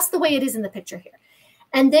 just the way it is in the picture here.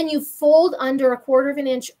 And then you fold under 1/4 of an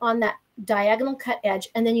inch on that diagonal cut edge,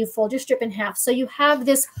 and then you fold your strip in half. So you have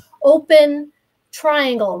this open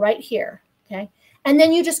triangle right here, okay? And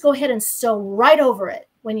then you just go ahead and sew right over it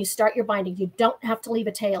when you start your binding. You don't have to leave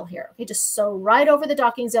a tail here. Okay, just sew right over the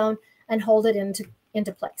docking zone and hold it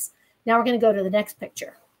into place. Now we're going to go to the next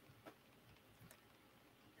picture.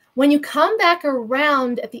 When you come back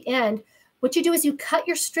around at the end, what you do is you cut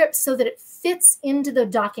your strip so that it fits into the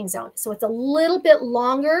docking zone. So it's a little bit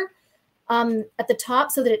longer at the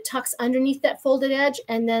top so that it tucks underneath that folded edge,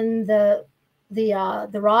 and then the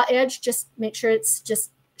raw edge, just make sure it's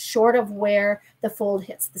just short of where the fold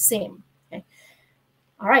hits the seam. Okay.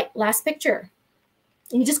 All right, last picture.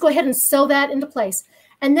 And you just go ahead and sew that into place.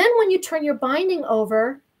 And then when you turn your binding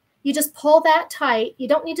over, you just pull that tight. You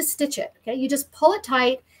don't need to stitch it, okay? You just pull it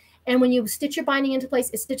tight, and when you stitch your binding into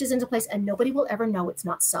place, it stitches into place, and nobody will ever know it's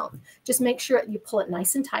not sewn. Just make sure you pull it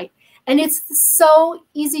nice and tight. And it's so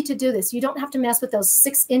easy to do this. You don't have to mess with those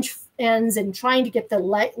 6-inch ends and trying to get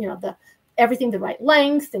everything the right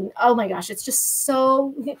length. And oh my gosh, it's just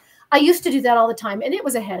so, I used to do that all the time, and it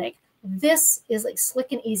was a headache. This is like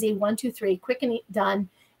slick and easy, 1, 2, 3, quick and done,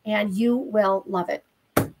 and you will love it.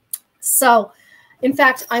 So, in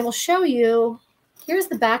fact, I will show you, here's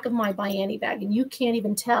the back of my ByAnnie bag, and you can't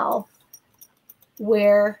even tell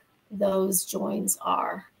where those joins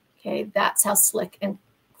are. Okay, that's how slick and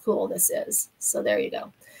cool this is. So there you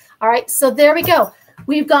go. All right, so there we go.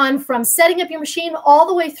 We've gone from setting up your machine all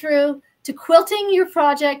the way through to quilting your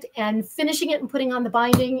project and finishing it and putting on the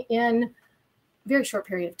binding in a very short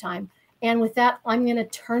period of time. And with that, I'm going to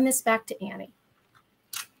turn this back to Annie.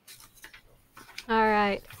 All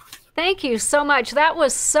right. Thank you so much. That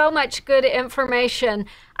was so much good information.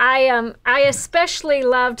 I especially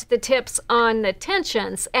loved the tips on the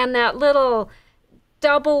tensions, and that little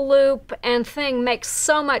double loop and thing makes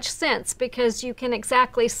so much sense because you can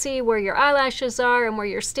exactly see where your eyelashes are and where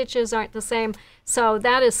your stitches aren't the same. So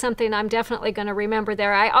that is something I'm definitely going to remember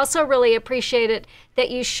there. I also really appreciate it that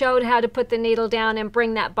you showed how to put the needle down and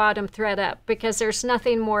bring that bottom thread up, because there's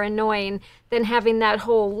nothing more annoying than having that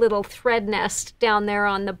whole little thread nest down there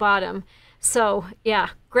on the bottom. So yeah,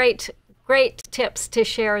 great tips to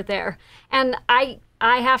share there. And I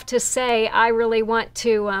have to say, I really want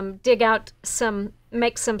to dig out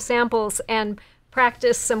make some samples and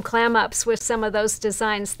practice some clam ups with some of those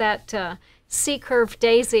designs. That C-curve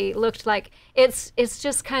daisy looked like, it's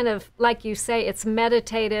just kind of like you say, it's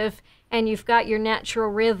meditative, and you've got your natural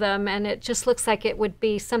rhythm, and it just looks like it would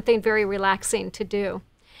be something very relaxing to do.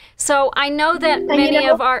 So I know that many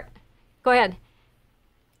of our, go ahead.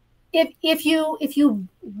 If you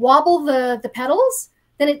wobble the petals,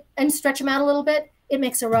 then and stretch them out a little bit, it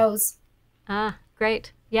makes a rose. Ah,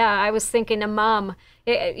 great. Yeah, I was thinking a mum,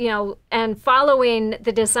 and following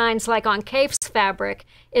the designs like on Kaif's fabric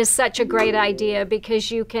is such a great idea,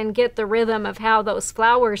 because you can get the rhythm of how those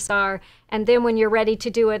flowers are, and then when you're ready to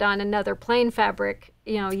do it on another plain fabric,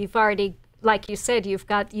 you've already, like you said,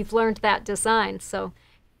 you've learned that design. So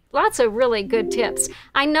lots of really good tips.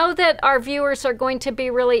 I know that our viewers are going to be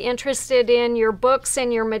really interested in your books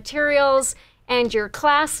and your materials and your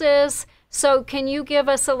classes. So can you give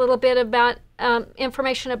us a little bit about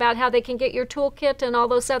information about how they can get your toolkit and all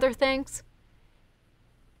those other things?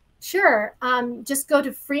 Sure. Just go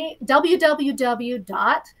to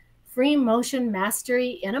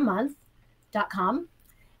www.freemotionmasteryinamonth.com,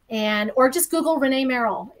 or just Google RaNae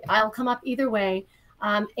Merrill. I'll come up either way.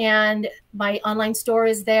 And my online store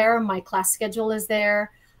is there. My class schedule is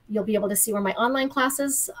there. You'll be able to see where my online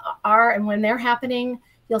classes are and when they're happening.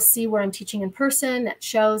 You'll see where I'm teaching in person, at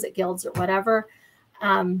shows, at guilds, or whatever.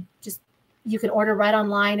 You can order right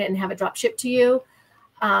online and have it drop shipped to you.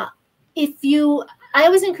 I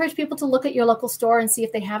always encourage people to look at your local store and see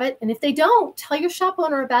if they have it. And if they don't, tell your shop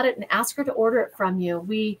owner about it and ask her to order it from you.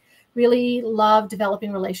 We really love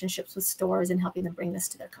developing relationships with stores and helping them bring this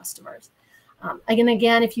to their customers.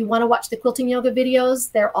 Again, if you want to watch the quilting yoga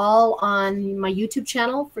videos, they're all on my YouTube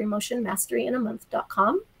channel,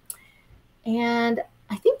 freemotionmasteryinamonth.com. And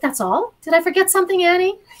I think that's all. Did I forget something,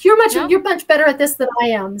 Annie? You're much better at this than I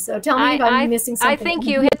am. So tell me if I'm missing something. I think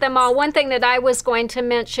you hit them all. One thing that I was going to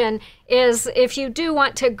mention is, if you do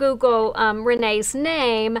want to Google RaNae's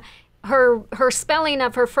name, her spelling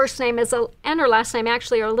of her first name and her last name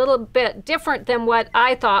actually are a little bit different than what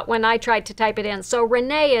I thought when I tried to type it in. So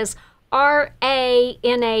RaNae is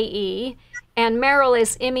RaNae, and Merrill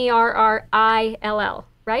is Merrill,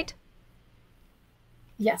 right?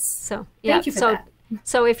 Yes. So yeah. Thank you for that.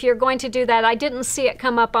 So if you're going to do that, I didn't see it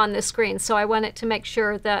come up on the screen, so I wanted to make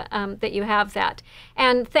sure that that you have that.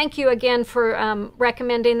 And thank you again for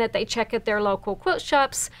recommending that they check at their local quilt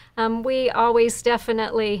shops. We always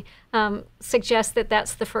definitely suggest that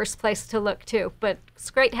that's the first place to look too. But it's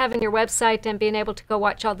great having your website and being able to go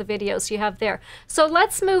watch all the videos you have there. So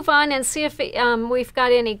let's move on and see if we've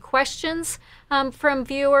got any questions from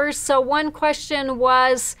viewers. So one question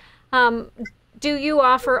was, do you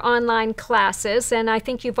offer online classes? And I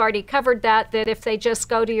think you've already covered that if they just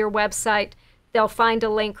go to your website, they'll find a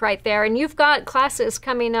link right there. And you've got classes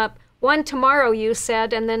coming up, one tomorrow you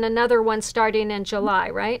said, and then another one starting in July,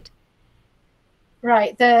 right?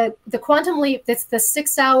 Right. The Quantum Leap, that's the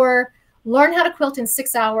 6-hour, learn how to quilt in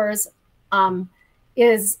 6 hours,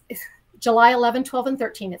 is July 11, 12, and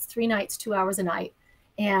 13. It's 3 nights, 2 hours a night.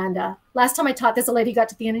 And last time I taught this, a lady got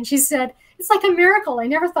to the end and she said, it's like a miracle. I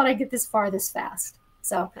never thought I'd get this far this fast.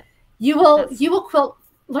 So you will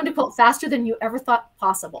learn to quilt faster than you ever thought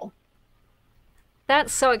possible.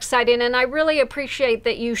 That's so exciting, and I really appreciate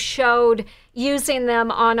that you showed using them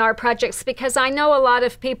on our projects, because I know a lot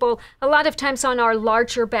of people, a lot of times on our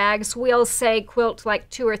larger bags, we'll say quilt like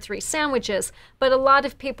 2 or 3 sandwiches, but a lot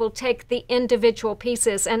of people take the individual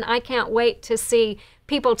pieces, and I can't wait to see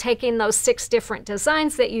people taking those 6 different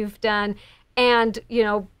designs that you've done and, you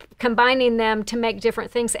know, combining them to make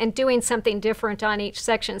different things and doing something different on each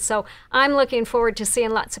section. So I'm looking forward to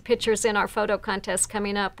seeing lots of pictures in our photo contest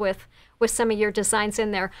coming up with some of your designs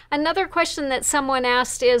in there. Another question that someone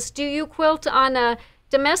asked is, do you quilt on a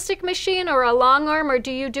domestic machine or a long arm, or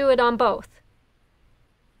do you do it on both?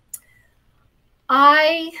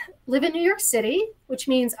 I live in New York City, which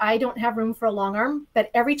means I don't have room for a long arm,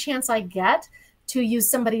 but every chance I get to use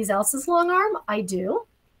somebody else's long arm, I do.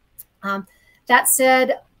 That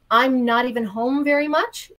said, I'm not even home very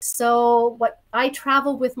much. So I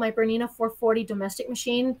travel with my Bernina 440 domestic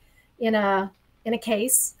machine in a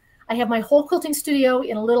case. I have my whole quilting studio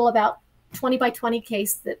in a little about 20 by 20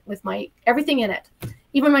 case with my everything in it.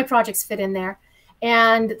 Even my projects fit in there.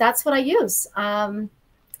 And that's what I use.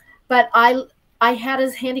 But I had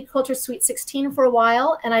a Handy Quilter Sweet 16 for a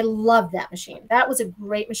while, and I loved that machine. That was a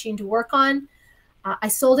great machine to work on. I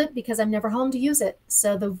sold it because I'm never home to use it.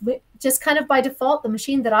 So just kind of by default, the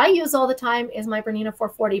machine that I use all the time is my Bernina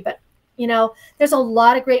 440. But you know, there's a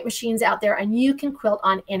lot of great machines out there, and you can quilt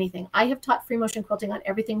on anything. I have taught free motion quilting on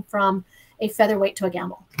everything from a featherweight to a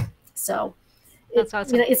gamble. So that's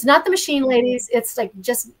awesome. You know, it's not the machine, ladies. It's like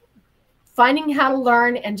just finding how to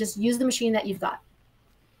learn and just use the machine that you've got.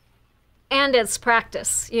 And it's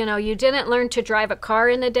practice. You know, you didn't learn to drive a car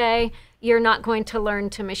in a day. You're not going to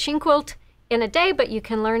learn to machine quilt in a day, but you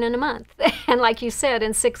can learn in a month. And like you said,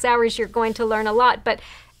 in 6 hours, you're going to learn a lot. But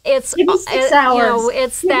it's you know,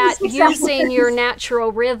 it's that using your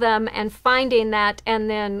natural rhythm and finding that, and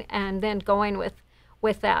then going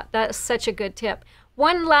with that. That's such a good tip.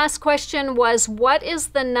 One last question was, what is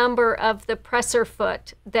the number of the presser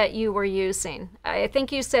foot that you were using? I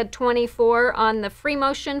think you said 24 on the free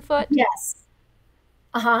motion foot. Yes.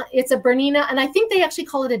 It's a Bernina, and I think they actually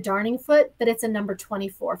call it a darning foot, but it's a number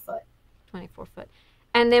 24 foot. 24 foot.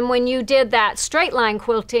 And then when you did that straight line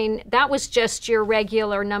quilting, that was just your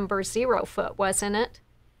regular number 0 foot, wasn't it?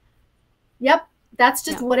 Yep. That's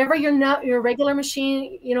just whatever your regular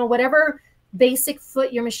machine, you know, whatever basic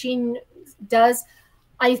foot your machine does.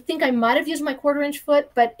 I think I might have used my 1/4 inch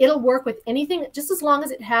foot, but it'll work with anything just as long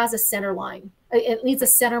as it has a center line. It needs a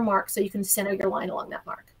center mark so you can center your line along that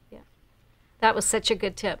mark. That was such a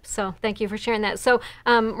good tip. So thank you for sharing that. So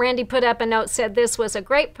Randy put up a note, said this was a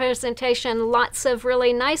great presentation, lots of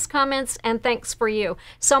really nice comments, and thanks for you.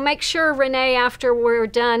 So make sure, RaNae, after we're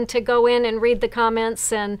done, to go in and read the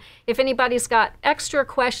comments. And if anybody's got extra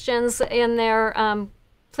questions in there,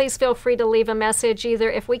 please feel free to leave a message. Either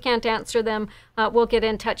if we can't answer them, we'll get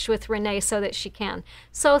in touch with RaNae so that she can.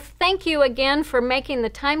 So thank you again for making the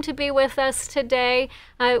time to be with us today.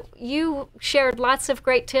 You shared lots of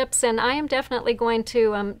great tips, and I am definitely going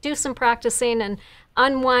to do some practicing and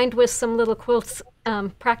unwind with some little quilt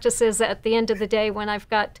practices at the end of the day when I've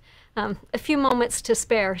got a few moments to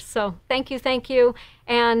spare. So thank you.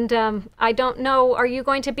 And I don't know, are you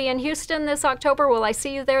going to be in Houston this October? Will I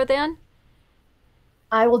see you there then?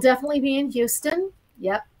 I will definitely be in Houston.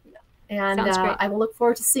 Yep. And I will look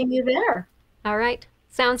forward to seeing you there. All right.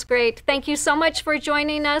 Sounds great. Thank you so much for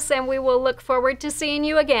joining us, and we will look forward to seeing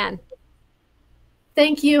you again.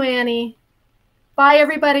 Thank you, Annie. Bye,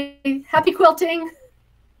 everybody. Happy quilting.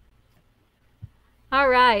 All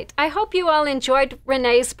right. I hope you all enjoyed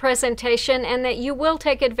RaNae's presentation and that you will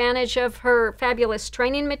take advantage of her fabulous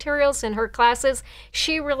training materials in her classes.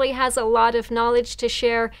 She really has a lot of knowledge to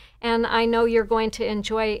share, and I know you're going to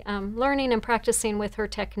enjoy learning and practicing with her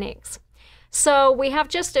techniques. So we have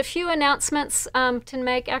just a few announcements to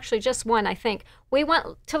make, actually just one, I think. We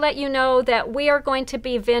want to let you know that we are going to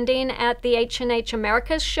be vending at the H&H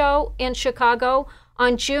Americas show in Chicago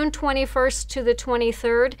on June 21st to the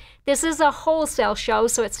 23rd. This is a wholesale show,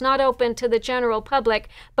 so it's not open to the general public,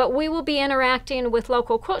 but we will be interacting with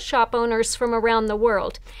local quilt shop owners from around the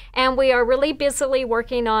world. And we are really busily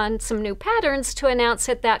working on some new patterns to announce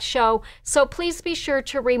at that show, so please be sure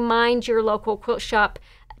to remind your local quilt shop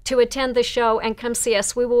to attend the show and come see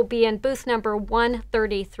us. We will be in booth number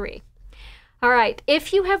 133. All right,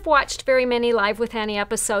 if you have watched very many Live with Annie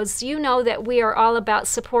episodes, you know that we are all about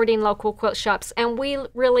supporting local quilt shops, and we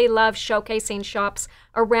really love showcasing shops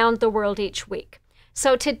around the world each week.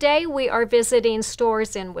 So today we are visiting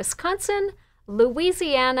stores in Wisconsin,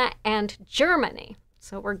 Louisiana, and Germany.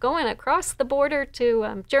 So we're going across the border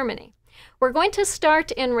to Germany. We're going to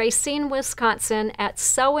start in Racine, Wisconsin at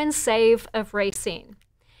Sew and Save of Racine.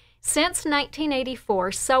 Since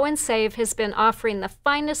 1984, Sew and Save has been offering the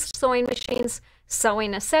finest sewing machines,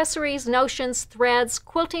 sewing accessories, notions, threads,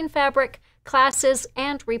 quilting fabric, classes,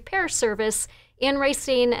 and repair service in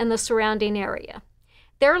Racine and the surrounding area.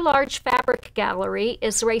 Their large fabric gallery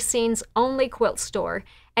is Racine's only quilt store,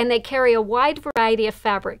 and they carry a wide variety of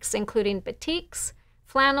fabrics, including batiks,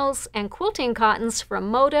 flannels, and quilting cottons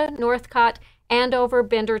from Moda, Northcott, Andover,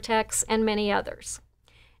 Bendertex, and many others.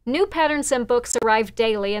 New patterns and books arrive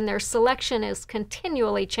daily, and their selection is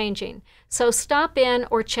continually changing, so stop in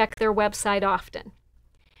or check their website often.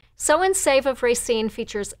 Sew and Save of Racine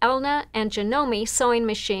features Elna and Janome sewing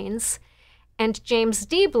machines, and James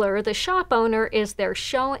Diebler, the shop owner, is their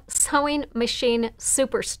sewing machine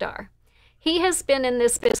superstar. He has been in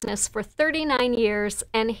this business for 39 years,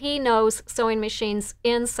 and he knows sewing machines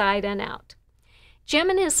inside and out.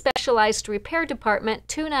 Jim and his specialized repair department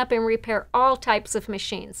tune up and repair all types of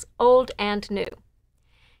machines, old and new.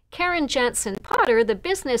 Karen Jensen Potter, the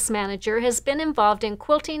business manager, has been involved in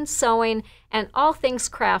quilting, sewing, and all things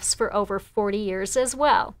crafts for over 40 years as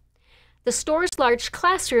well. The store's large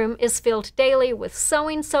classroom is filled daily with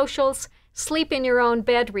sewing socials, sleep in your own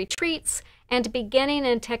bed retreats, and beginning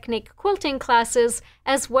and technique quilting classes,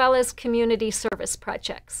 as well as community service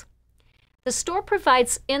projects. The store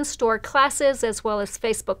provides in-store classes as well as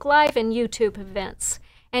Facebook Live and YouTube events,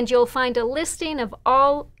 and you'll find a listing of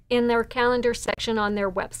all in their calendar section on their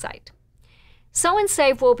website. Sew and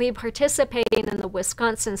Save will be participating in the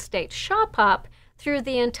Wisconsin State Shop Hop through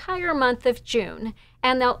the entire month of June,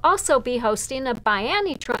 and they'll also be hosting a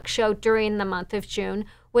ByAnnie trunk show during the month of June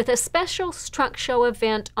with a special trunk show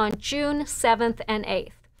event on June 7th and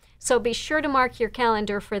 8th. So be sure to mark your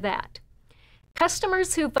calendar for that.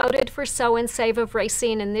 Customers who voted for Sew and Save of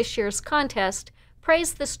Racine in this year's contest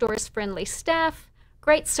praised the store's friendly staff,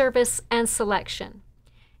 great service, and selection.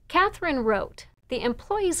 Catherine wrote, "The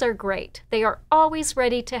employees are great. They are always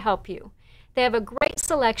ready to help you. They have a great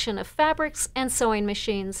selection of fabrics and sewing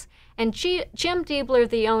machines, and Jim Diebler,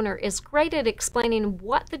 the owner, is great at explaining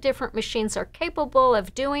what the different machines are capable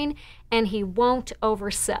of doing, and he won't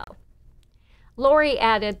oversell." Lori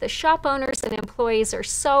added, "The shop owners and employees are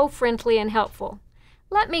so friendly and helpful."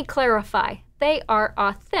 Let me clarify, they are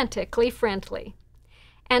authentically friendly.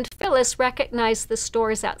 And Phyllis recognized the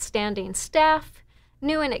store's outstanding staff,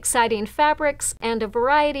 new and exciting fabrics, and a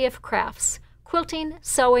variety of crafts, quilting,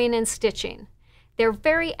 sewing, and stitching. They're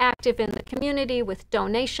very active in the community with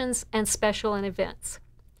donations and special events.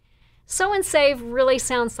 Sew and Save really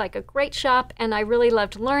sounds like a great shop, and I really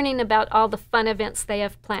loved learning about all the fun events they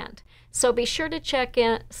have planned. So be sure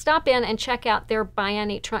to stop in and check out their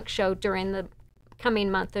ByAnnie trunk show during the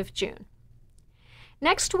coming month of June.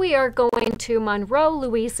 Next, we are going to Monroe,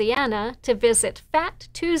 Louisiana to visit Fat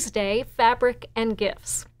Tuesday Fabric and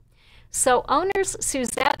Gifts. So owners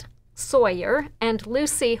Suzette Sawyer and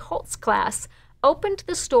Lucy Holtzclass opened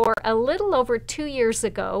the store a little over 2 years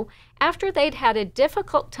ago after they'd had a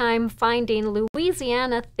difficult time finding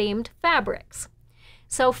Louisiana-themed fabrics.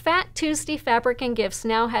 So Fat Tuesday Fabric and Gifts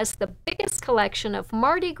now has the biggest collection of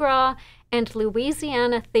Mardi Gras and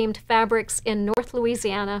Louisiana-themed fabrics in North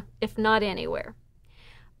Louisiana, if not anywhere.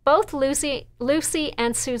 Both Lucy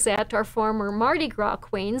and Suzette are former Mardi Gras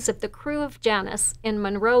queens of the Crew of Janus in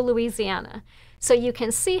Monroe, Louisiana, so you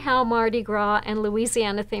can see how Mardi Gras and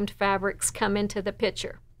Louisiana-themed fabrics come into the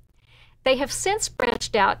picture. They have since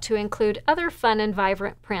branched out to include other fun and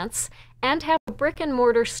vibrant prints and have a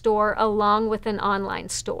brick-and-mortar store along with an online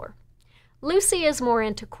store. Lucy is more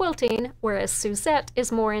into quilting, whereas Suzette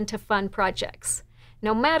is more into fun projects.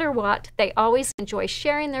 No matter what, they always enjoy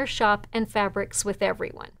sharing their shop and fabrics with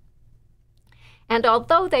everyone. And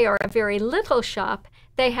although they are a very little shop,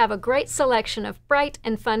 they have a great selection of bright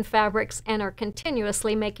and fun fabrics and are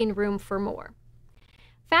continuously making room for more.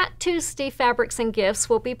 Fat Tuesday Fabrics and Gifts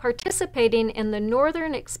will be participating in the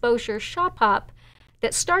Northern Exposure Shop Hop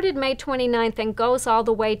that started May 29th and goes all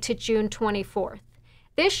the way to June 24th.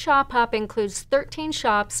 This shop hop includes 13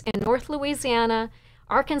 shops in North Louisiana,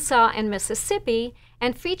 Arkansas, and Mississippi,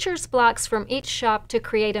 and features blocks from each shop to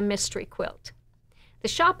create a mystery quilt. The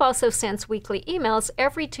shop also sends weekly emails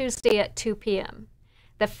every Tuesday at 2 p.m.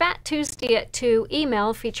 The Fat Tuesday at 2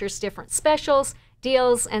 email features different specials,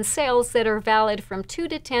 deals, and sales that are valid from 2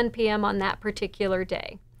 to 10 p.m. on that particular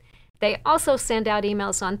day. They also send out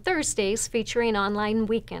emails on Thursdays featuring online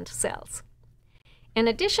weekend sales. In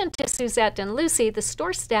addition to Suzette and Lucy, the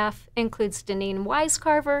store staff includes Deneen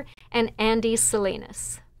Wisecarver and Andy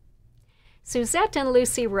Salinas. Suzette and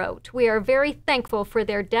Lucy wrote, "We are very thankful for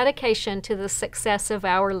their dedication to the success of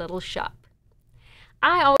our little shop.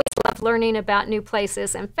 I always love learning about new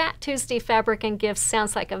places, and Fat Tuesday Fabric and Gifts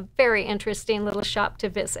sounds like a very interesting little shop to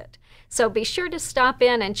visit. So be sure to stop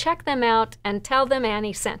in and check them out and tell them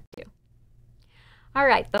Annie sent you." All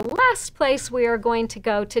right, the last place we are going to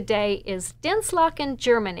go today is Dinslaken,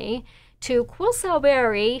 Germany, to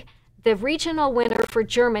Quiltsauberry, the regional winner for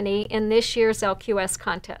Germany in this year's LQS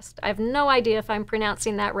contest. I have no idea if I'm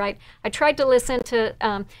pronouncing that right. I tried to listen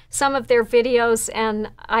to some of their videos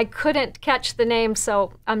and I couldn't catch the name,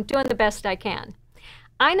 so I'm doing the best I can.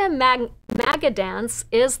 Ina Magadans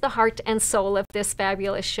is the heart and soul of this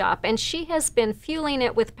fabulous shop, and she has been fueling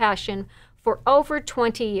it with passion for over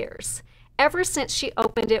 20 years. Ever since she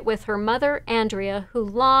opened it with her mother, Andrea, who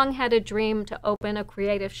long had a dream to open a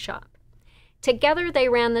creative shop. Together, they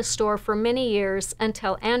ran the store for many years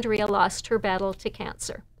until Andrea lost her battle to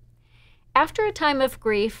cancer. After a time of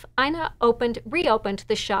grief, Ina reopened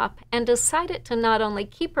the shop and decided to not only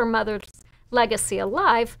keep her mother's legacy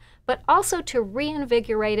alive, but also to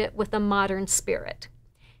reinvigorate it with a modern spirit.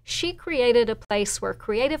 She created a place where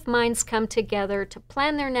creative minds come together to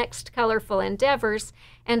plan their next colorful endeavors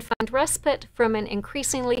and find respite from an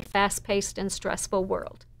increasingly fast-paced and stressful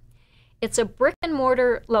world. It's a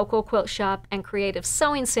brick-and-mortar local quilt shop and creative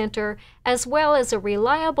sewing center, as well as a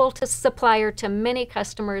reliable supplier to many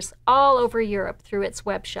customers all over Europe through its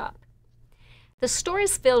web shop. The store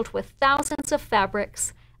is filled with thousands of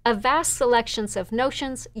fabrics, a vast selections of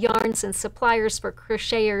notions, yarns, and suppliers for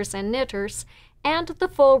crocheters and knitters, and the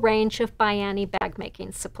full range of ByAnnie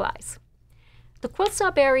bag-making supplies. The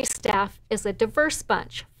Quiltsauberry staff is a diverse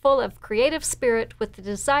bunch, full of creative spirit with the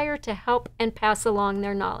desire to help and pass along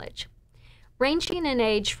their knowledge. Ranging in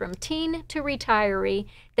age from teen to retiree,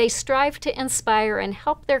 they strive to inspire and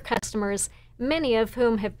help their customers, many of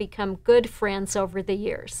whom have become good friends over the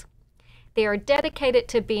years. They are dedicated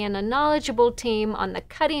to being a knowledgeable team on the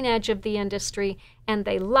cutting edge of the industry, and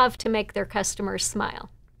they love to make their customers smile.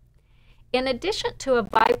 In addition to a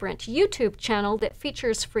vibrant YouTube channel that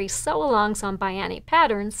features free sew-alongs on ByAnnie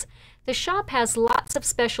patterns, the shop has lots of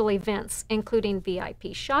special events, including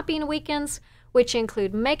VIP shopping weekends, which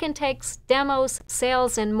include make-and-takes, demos,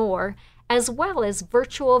 sales, and more, as well as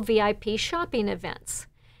virtual VIP shopping events.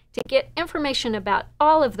 To get information about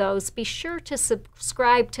all of those, be sure to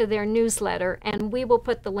subscribe to their newsletter, and we will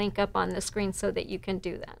put the link up on the screen so that you can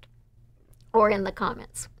do that, or in the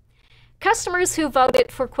comments. Customers who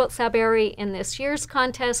voted for Quiltsauberry in this year's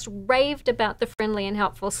contest raved about the friendly and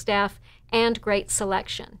helpful staff and great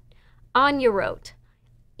selection. Anya wrote,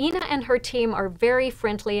 "Ina and her team are very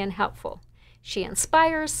friendly and helpful. She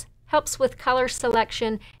inspires, helps with color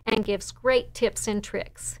selection, and gives great tips and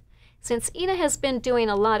tricks. Since Ina has been doing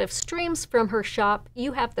a lot of streams from her shop,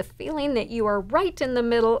 you have the feeling that you are right in the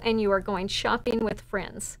middle and you are going shopping with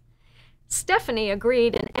friends." Stephanie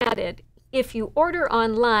agreed and added, "If you order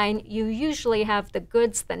online, you usually have the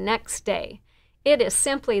goods the next day. It is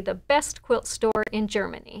simply the best quilt store in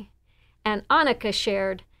Germany." And Annika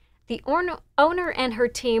shared, "The owner and her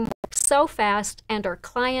team work so fast and are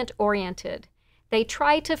client-oriented. They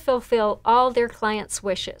try to fulfill all their clients'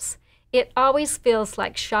 wishes. It always feels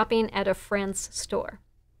like shopping at a friend's store."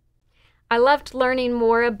 I loved learning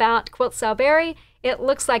more about Quiltsauberry. It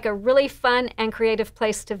looks like a really fun and creative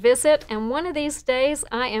place to visit, and one of these days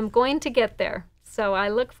I am going to get there. So I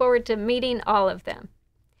look forward to meeting all of them.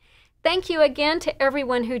 Thank you again to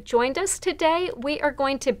everyone who joined us today. We are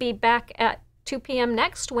going to be back at 2 p.m.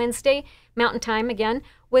 next Wednesday. Mountain Time again,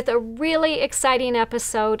 with a really exciting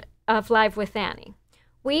episode of Live with Annie.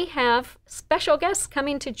 We have special guests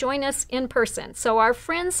coming to join us in person. So our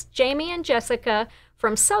friends Jamie and Jessica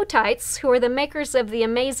from Sew Tights, who are the makers of the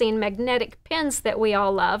amazing magnetic pins that we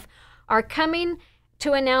all love, are coming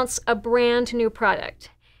to announce a brand new product.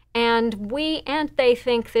 And they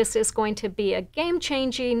think this is going to be a game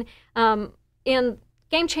changer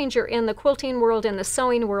in the quilting world and the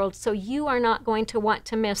sewing world, so you are not going to want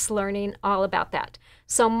to miss learning all about that.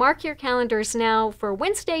 So mark your calendars now for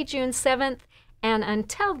Wednesday, June 7th, and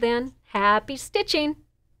until then, happy stitching!